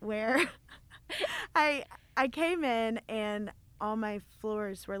moment where I came in and all my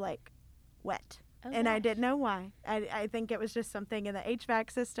floors were wet. And I didn't know why. I think it was just something in the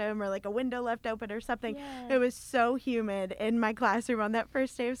HVAC system or like a window left open or something. It was so humid in my classroom on that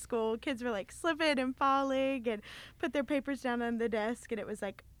first day of school. Kids were slipping and falling and put their papers down on the desk, and it was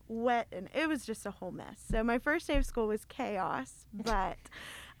wet, and it was just a whole mess. So my first day of school was chaos. But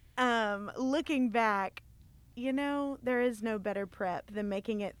looking back, there is no better prep than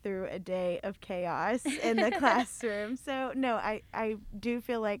making it through a day of chaos in the classroom. So, no, I do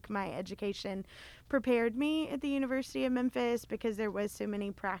feel like my education prepared me at the University of Memphis because there was so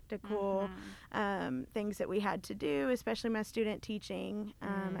many practical things that we had to do, especially my student teaching.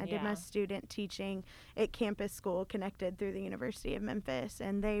 I did my student teaching at campus school connected through the University of Memphis,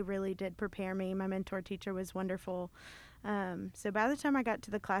 and they really did prepare me. My mentor teacher was wonderful. So by the time I got to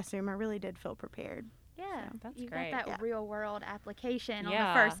the classroom, I really did feel prepared. Yeah, so that's you great. got that real world application on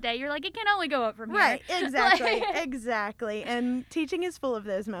the first day. You're like, it can only go up from here. Right, exactly, exactly. And teaching is full of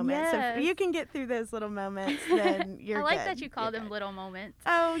those moments. Yes. So if you can get through those little moments, then you're I like good. that you call them little moments.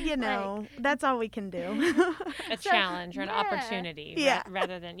 Oh, that's all we can do. A challenge or an opportunity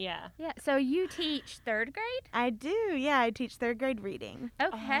rather than, Yeah, so you teach third grade? I do, yeah. I teach third grade reading.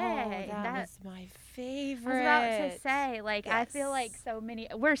 Okay. Oh, that was my favorite. I was about to say, I feel like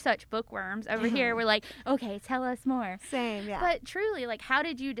we're such bookworms over here. We're like, okay, tell us more. Same, yeah. But truly, how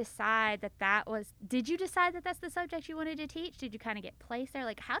did you decide did you decide that that's the subject you wanted to teach? Did you kind of get placed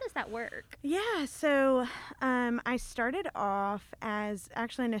there? How does that work? Yeah, so I started off as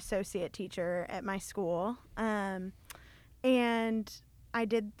actually an associate teacher at my school. And I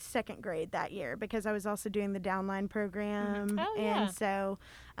did second grade that year because I was also doing the downline program. Oh, yeah. And so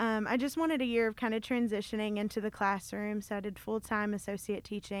I just wanted a year of kind of transitioning into the classroom. So I did full-time associate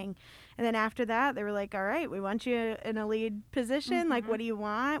teaching. And then after that, they were like, all right, we want you in a lead position. What do you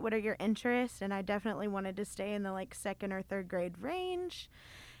want? What are your interests? And I definitely wanted to stay in the second or third grade range.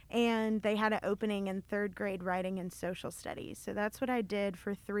 And they had an opening in third grade writing and social studies. So that's what I did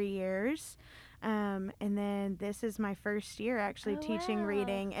for 3 years. And then this is my first year actually teaching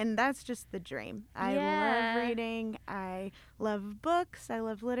reading, and that's just the dream. I love reading. I love books. I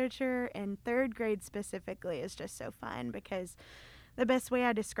love literature, and third grade specifically is just so fun because the best way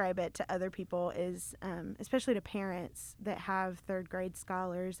I describe it to other people is, especially to parents that have third grade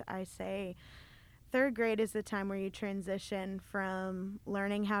scholars, I say third grade is the time where you transition from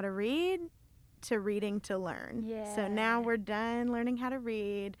learning how to read to reading to learn. Yeah. So now we're done learning how to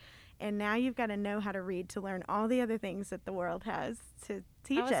read. And now you've got to know how to read to learn all the other things that the world has to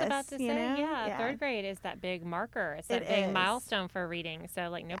teach us. I was about to say, third grade is that big marker. It's that big milestone for reading. So,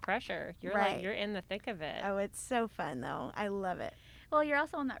 no pressure. You're you're in the thick of it. Oh, it's so fun, though. I love it. Well, you're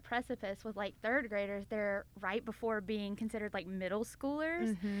also on that precipice with third graders. They're right before being considered middle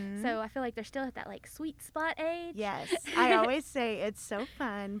schoolers. So I feel like they're still at that sweet spot age. Yes. I always say it's so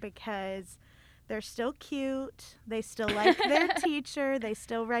fun because they're still cute. They still like their teacher. They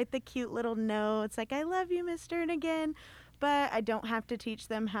still write the cute little notes I love you, Miss Jernigan. But I don't have to teach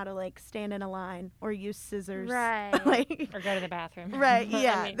them how to stand in a line or use scissors. Right. Or go to the bathroom. Right,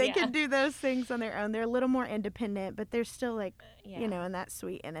 yeah. They can do those things on their own. They're a little more independent, but they're still in that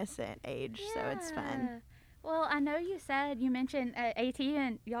sweet, innocent age. So it's fun. Well, I know you mentioned AT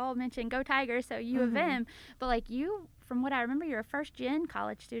and y'all mentioned Go Tigers, so U of M, but you, from what I remember, you're a first-gen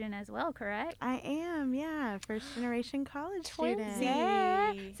college student as well, correct? I am, yeah, first-generation college student.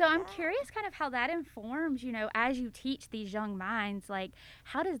 Yeah. So I'm curious kind of how that informs, as you teach these young minds,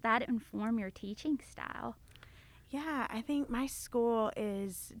 how does that inform your teaching style? Yeah, I think my school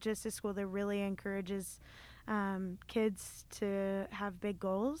is just a school that really encourages kids to have big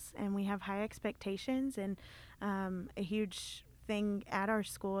goals, and we have high expectations, and a huge thing at our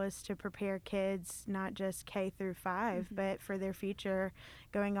school is to prepare kids, not just K through 5, but for their future,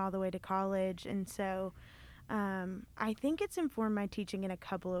 going all the way to college. And so I think it's informed my teaching in a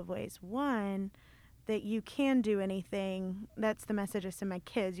couple of ways. One, that you can do anything. That's the message I send my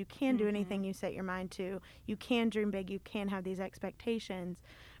kids. You can do anything you set your mind to. You can dream big. You can have these expectations.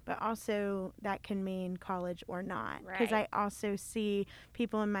 But also that can mean college or not. Because I also see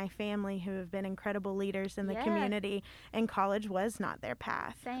people in my family who have been incredible leaders in the community, and college was not their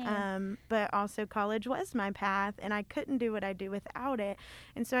path. But also college was my path, and I couldn't do what I do without it.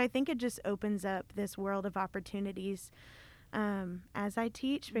 And so I think it just opens up this world of opportunities as I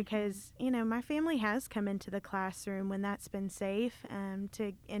teach, because, you know, my family has come into the classroom when that's been safe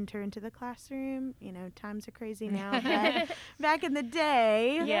to enter into the classroom. You know, times are crazy now, but back in the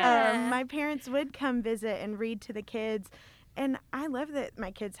day, my parents would come visit and read to the kids. And I love that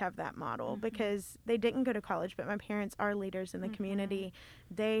my kids have that model because they didn't go to college, but my parents are leaders in the community.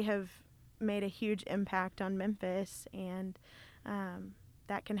 They have made a huge impact on Memphis, and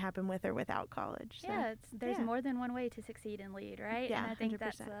that can happen with or without college. So, there's more than one way to succeed and lead, right? Yeah, and I think 100%.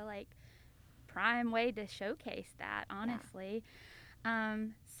 that's the prime way to showcase that, honestly.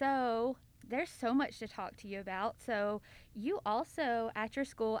 So there's so much to talk to you about. So you also, at your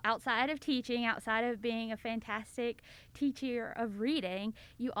school, outside of teaching, outside of being a fantastic teacher of reading,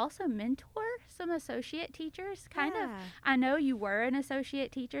 you also mentor some associate teachers, kind of. I know you were an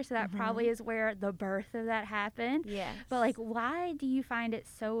associate teacher, so that probably is where the birth of that happened. Yes. But, why do you find it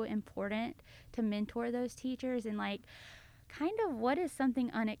so important to mentor those teachers? And, kind of what is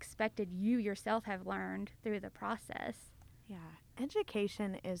something unexpected you yourself have learned through the process? Yeah.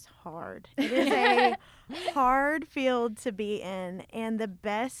 Education is hard. It is a hard field to be in, and the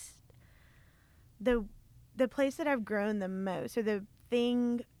place that I've grown the most, or the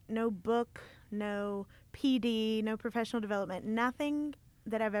thing, no book, no PD, no professional development, nothing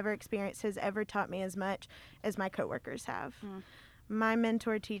that I've ever experienced has ever taught me as much as my coworkers have. My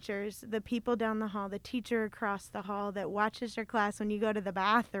mentor teachers, the people down the hall, the teacher across the hall that watches your class when you go to the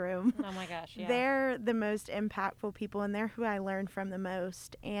bathroom. Oh my gosh, yeah. They're the most impactful people, and they're who I learn from the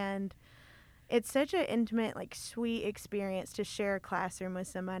most. And it's such an intimate, sweet experience to share a classroom with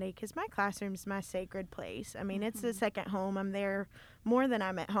somebody, because my classroom's my sacred place. I mean, it's the second home. I'm there more than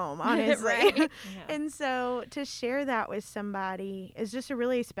I'm at home, honestly. And so to share that with somebody is just a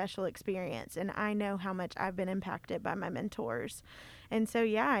really special experience. And I know how much I've been impacted by my mentors. And so,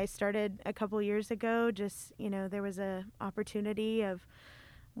 I started a couple years ago. Just, there was a opportunity of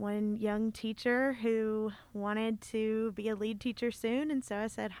one young teacher who wanted to be a lead teacher soon, and so I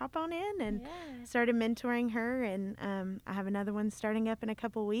said, hop on in, and started mentoring her, and I have another one starting up in a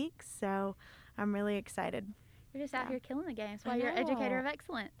couple weeks, so I'm really excited. You're just out here killing the game. That's why you're educator of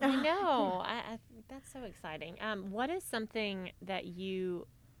excellence. I know. I that's so exciting. What is something that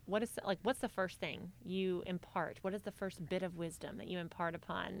what's the first thing you impart? What is the first bit of wisdom that you impart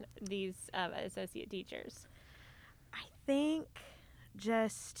upon these associate teachers? I think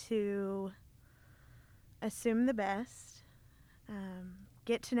just to assume the best,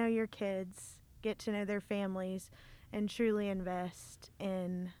 get to know your kids, get to know their families, and truly invest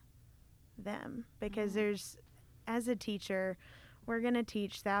in them. Because as a teacher, we're going to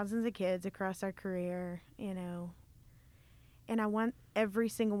teach thousands of kids across our career, and I want every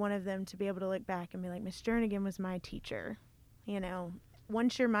single one of them to be able to look back and be like, Miss Jernigan was my teacher.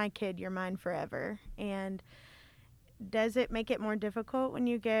 Once you're my kid, you're mine forever. And does it make it more difficult when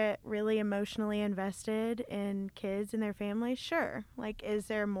you get really emotionally invested in kids and their families? Sure. Is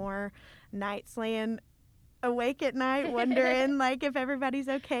there more nights laying awake at night wondering if everybody's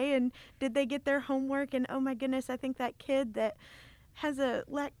okay, and did they get their homework, and oh my goodness, I think that kid that has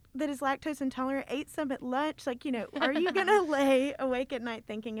that is lactose intolerant ate some at lunch. Are you gonna lay awake at night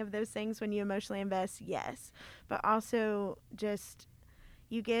thinking of those things when you emotionally invest? Yes. But also just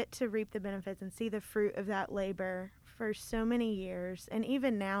you get to reap the benefits and see the fruit of that labor for so many years. And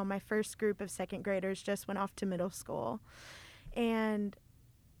even now, my first group of second graders just went off to middle school, and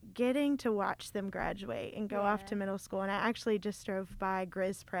getting to watch them graduate and go off to middle school. And I actually just drove by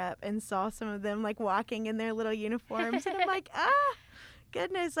Grizz Prep and saw some of them walking in their little uniforms, and I'm like,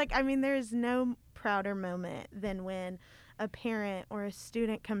 goodness. There's no prouder moment than when a parent or a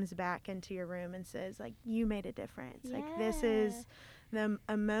student comes back into your room and says, you made a difference. This is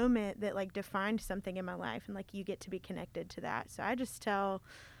a moment that defined something in my life, and you get to be connected to that. So I just tell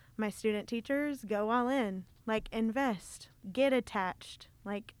my student teachers, go all in, invest, get attached,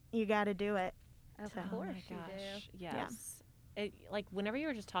 you got to do it. Of Oh course my you gosh, do. yes. like whenever you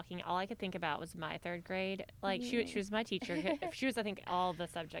were just talking, all I could think about was my third grade. Like she was my teacher. She was, I think, all the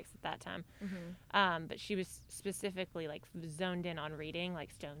subjects at that time. But she was specifically like zoned in on reading,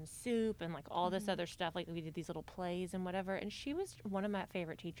 like Stone Soup and like all this other stuff. Like we did these little plays and whatever. And she was one of my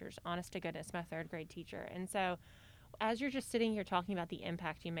favorite teachers, honest to goodness, my third grade teacher. And so as you're just sitting here talking about the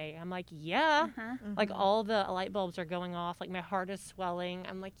impact you made, I'm like, yeah, like all the light bulbs are going off. Like my heart is swelling.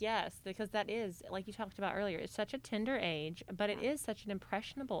 I'm like, yes, because that is, like you talked about earlier, it's such a tender age, but it is such an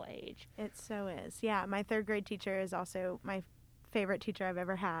impressionable age. It so is. Yeah, my third grade teacher is also my favorite teacher I've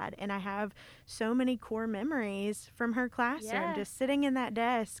ever had. And I have so many core memories from her classroom, just sitting in that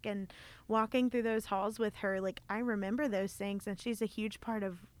desk and walking through those halls with her. Like I remember those things, and she's a huge part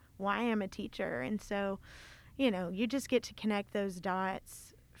of why I'm a teacher. And so, you know, you just get to connect those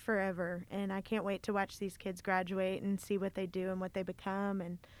dots forever. And I can't wait to watch these kids graduate and see what they do and what they become.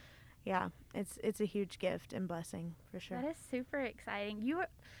 And yeah, it's a huge gift and blessing for sure. That is super exciting.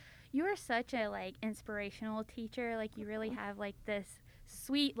 You are such a like inspirational teacher. Like you really have like this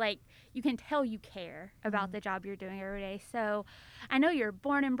sweet, like you can tell you care about the job you're doing every day. So I know you're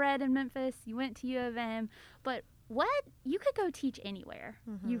born and bred in Memphis. You went to U of M, but you could go teach anywhere.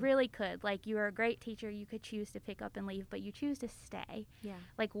 You really could. Like you are a great teacher. You could choose to pick up and leave, but you choose to stay. Yeah.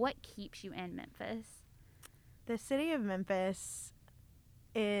 Like what keeps you in Memphis? The city of Memphis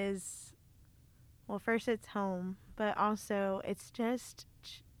is, well, first it's home, but also it's just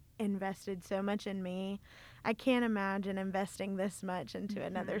invested so much in me. I can't imagine investing this much into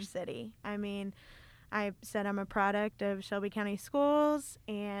another city. I mean, I said I'm a product of Shelby County Schools,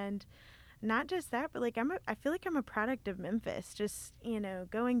 and not just that, but like I feel like I'm a product of Memphis. Just, you know,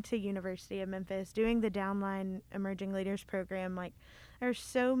 going to University of Memphis, doing the Downline Emerging Leaders program. Like there's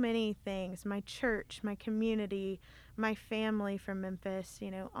so many things. My church, my community, my family from Memphis,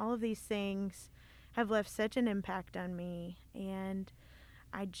 you know, all of these things have left such an impact on me. And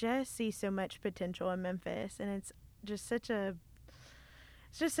I just see so much potential in Memphis, and it's just such a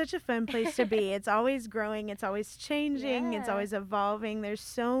fun place to be. It's always growing. It's always changing. It's always evolving. There's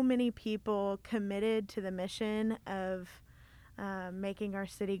so many people committed to the mission of making our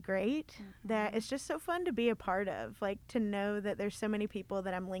city great that it's just so fun to be a part of. Like to know that there's so many people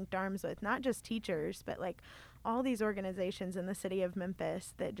that I'm linked arms with, not just teachers, but like all these organizations in the city of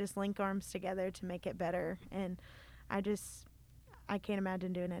Memphis that just link arms together to make it better. And I can't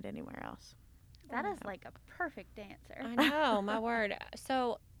imagine doing it anywhere else. That is like a perfect answer. I know, my word.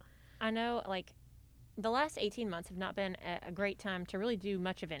 So I know like the last 18 months have not been a great time to really do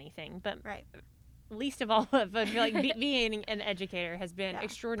much of anything, but least of all of it, like being an educator has been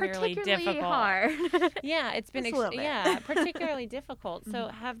extraordinarily difficult. Hard. Yeah, it's been particularly difficult. So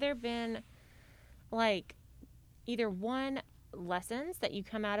have there been like either one lessons that you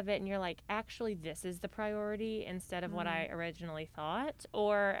come out of it and you're like, actually this is the priority instead of what I originally thought,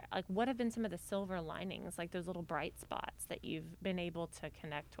 or like what have been some of the silver linings, like those little bright spots that you've been able to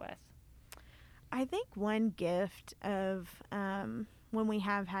connect with? I think one gift of when we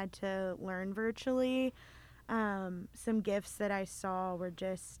have had to learn virtually, some gifts that I saw were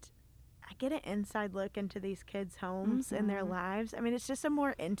just, I get an inside look into these kids' homes and their lives. I mean, it's just a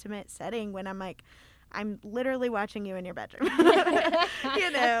more intimate setting when I'm like, I'm literally watching you in your bedroom,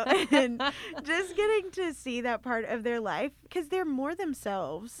 you know, and just getting to see that part of their life, because they're more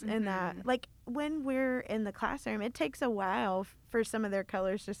themselves in that. Like when we're in the classroom, it takes a while for some of their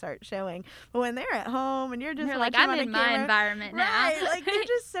colors to start showing, but when they're at home and you're just like, I'm in my environment now, right? Like they're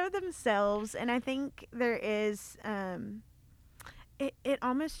just so themselves. And I think there is, it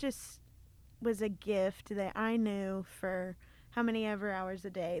almost just was a gift that I knew for how many ever hours a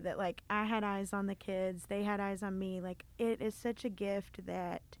day that like I had eyes on the kids, they had eyes on me. Like it is such a gift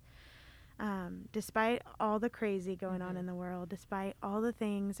that despite all the crazy going on in the world, despite all the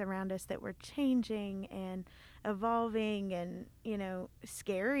things around us that were changing and evolving and, you know,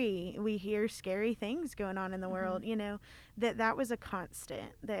 scary, we hear scary things going on in the world, you know, that was a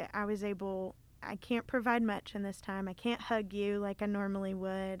constant, that I was able, I can't provide much in this time. I can't hug you like I normally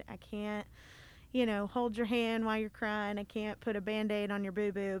would. I can't, you know, hold your hand while you're crying. I can't put a Band-Aid on your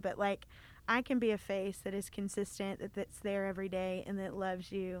boo-boo, but like I can be a face that is consistent, that's there every day and that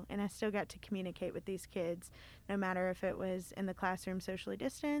loves you. And I still got to communicate with these kids, no matter if it was in the classroom socially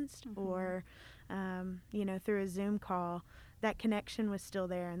distanced or, you know, through a Zoom call. That connection was still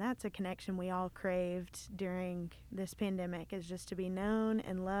there. And that's a connection we all craved during this pandemic, is just to be known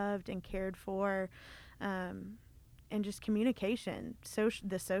and loved and cared for. And just communication,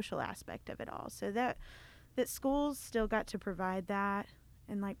 the social aspect of it all. So that schools still got to provide that.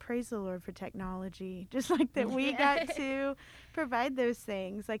 And like, praise the Lord for technology, just like that we got to provide those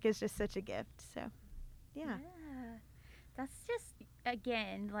things. Like, it's just such a gift. So, yeah. That's just,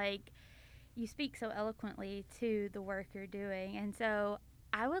 again, like, you speak so eloquently to the work you're doing. And so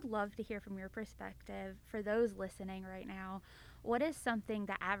I would love to hear from your perspective, for those listening right now, what is something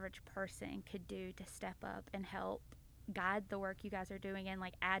the average person could do to step up and help guide the work you guys are doing and,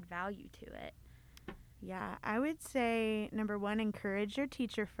 like, add value to it? Yeah, I would say, number one, encourage your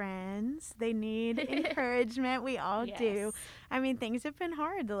teacher friends. They need encouragement. We all do. I mean, things have been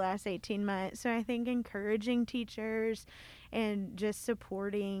hard the last 18 months. So I think encouraging teachers and just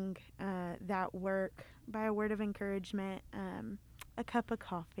supporting that work by a word of encouragement, a cup of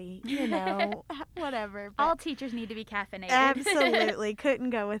coffee, whatever. But all teachers need to be caffeinated. Absolutely. Couldn't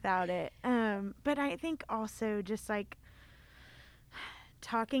go without it. But I think also just like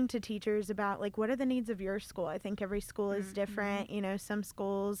talking to teachers about, like, what are the needs of your school? I think every school is different. Some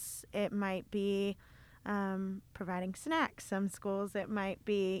schools it might be providing snacks. Some schools it might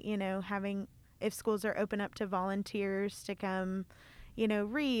be, having, if schools are open up to volunteers to come,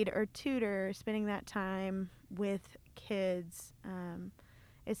 read or tutor, spending that time with kids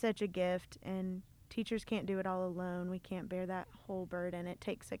is such a gift, and teachers can't do it all alone. We can't bear that whole burden. It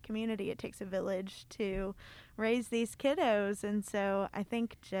takes a community, it takes a village to raise these kiddos. And so I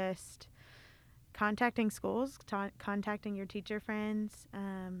think just contacting schools, contacting your teacher friends,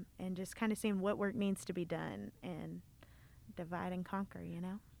 and just kind of seeing what work needs to be done and divide and conquer,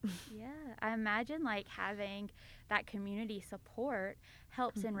 Yeah, I imagine like having that community support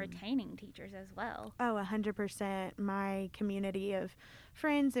helps in retaining teachers as well. Oh, 100%. My community of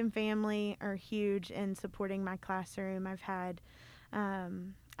friends and family are huge in supporting my classroom. I've had,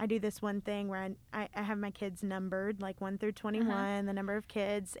 I do this one thing where I have my kids numbered, like 1 through 21, the number of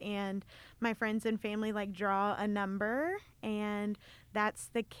kids, and my friends and family like draw a number, and that's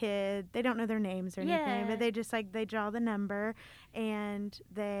the kid. They don't know their names or anything, but they just they draw the number, and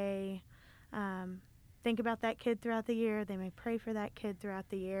they think about that kid throughout the year. They may pray for that kid throughout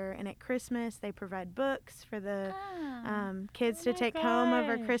the year. And at Christmas, they provide books for the kids to take home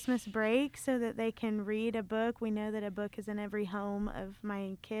over Christmas break so that they can read a book. We know that a book is in every home of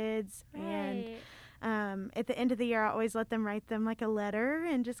my kids. Right. And at the end of the year, I always let them write them like a letter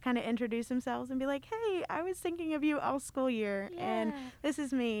and just kind of introduce themselves and be like, hey, I was thinking of you all school year, and this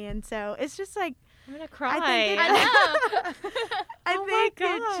is me. And so it's just like, I'm going to cry. I think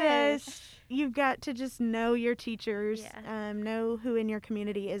it just, you've got to just know your teachers, know who in your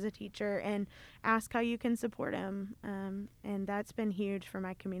community is a teacher, and ask how you can support them. And that's been huge for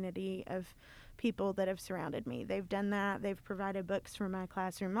my community of people that have surrounded me. They've done that. They've provided books for my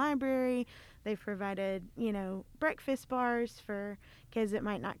classroom library. They've provided, breakfast bars for kids that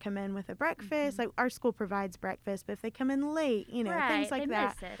might not come in with a breakfast. Like, our school provides breakfast, but if they come in late, things like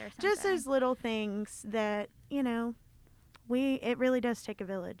that. Just those little things that, it really does take a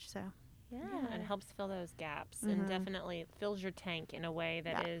village. So. Yeah, it helps fill those gaps and definitely fills your tank in a way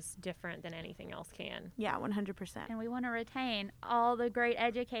that is different than anything else can. Yeah, 100%. And we want to retain all the great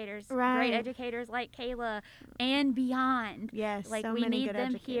educators, great educators like Kayla and beyond. Yes, like so we many need good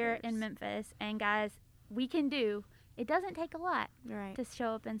them educators here in Memphis. And guys, it doesn't take a lot to show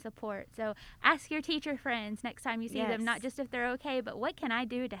up and support. So ask your teacher friends next time you see them, not just if they're okay, but what can I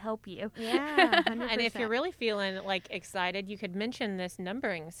do to help you? Yeah, 100%. And if you're really feeling like excited, you could mention this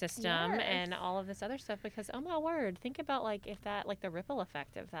numbering system and all of this other stuff, because oh my word, think about like if that, like the ripple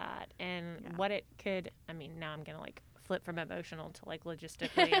effect of that and what it could, I mean, now I'm going to like flip from emotional to like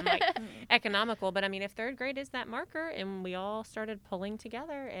logistically and like economical, but I mean, if third grade is that marker and we all started pulling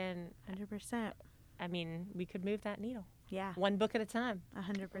together and 100%. I mean, we could move that needle. Yeah. One book at a time.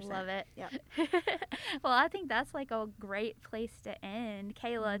 100%. Love it. Yep. Well, I think that's like a great place to end.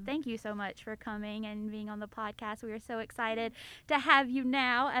 Kayla, thank you so much for coming and being on the podcast. We are so excited to have you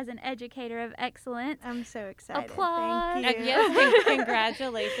now as an educator of excellence. I'm so excited. Applause. Thank you. Yes,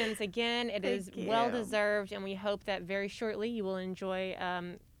 congratulations again. It is you. well-deserved, and we hope that very shortly you will enjoy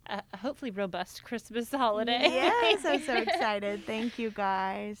a hopefully robust Christmas holiday. Yes, I'm so excited. Thank you,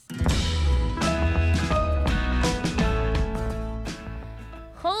 guys.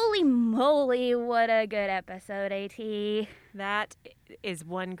 Holy moly, what a good episode, AT. That is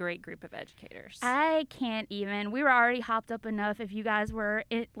one great group of educators. I can't even. We were already hopped up enough if you guys were,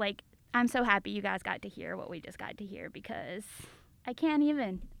 I'm so happy you guys got to hear what we just got to hear, because I can't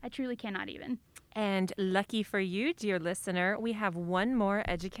even. I truly cannot even. And lucky for you, dear listener, we have one more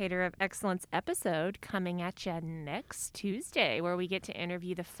Educator of Excellence episode coming at you next Tuesday, where we get to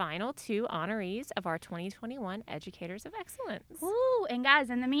interview the final 2 honorees of our 2021 Educators of Excellence. Woo! And guys,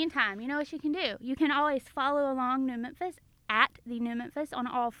 in the meantime, you know what you can do? You can always follow along New Memphis at the New Memphis on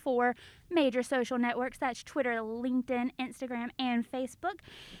all 4 major social networks. That's Twitter, LinkedIn, Instagram, and Facebook.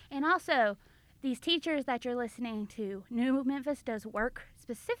 And also, These teachers that you're listening to, New Memphis does work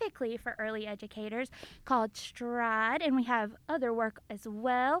specifically for early educators called Stride, and we have other work as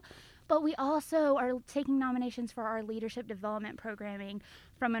well. But we also are taking nominations for our leadership development programming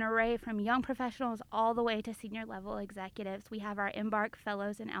from an array from young professionals all the way to senior level executives. We have our Embark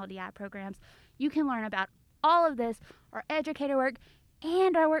Fellows and LDI programs. You can learn about all of this, our educator work,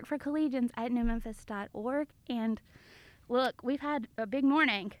 and our work for collegians at newmemphis.org. And look, we've had a big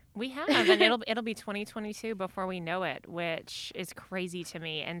morning. We have, and it'll be 2022 before we know it, which is crazy to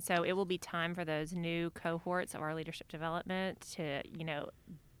me. And so it will be time for those new cohorts of our leadership development to,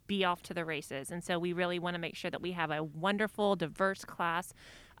 be off to the races. And so we really want to make sure that we have a wonderful, diverse class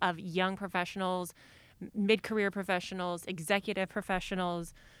of young professionals, mid-career professionals, executive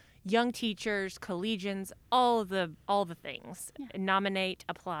professionals, young teachers, collegians, all the things. Yeah. Nominate,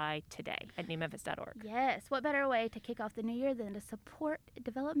 apply today at newmemphis.org. Yes. What better way to kick off the new year than to support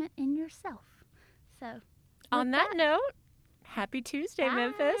development in yourself? So, on that note, happy Tuesday, Bye.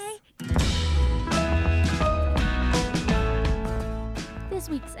 Memphis. This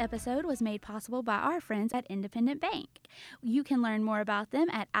week's episode was made possible by our friends at Independent Bank. You can learn more about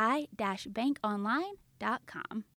them at i-bankonline.com.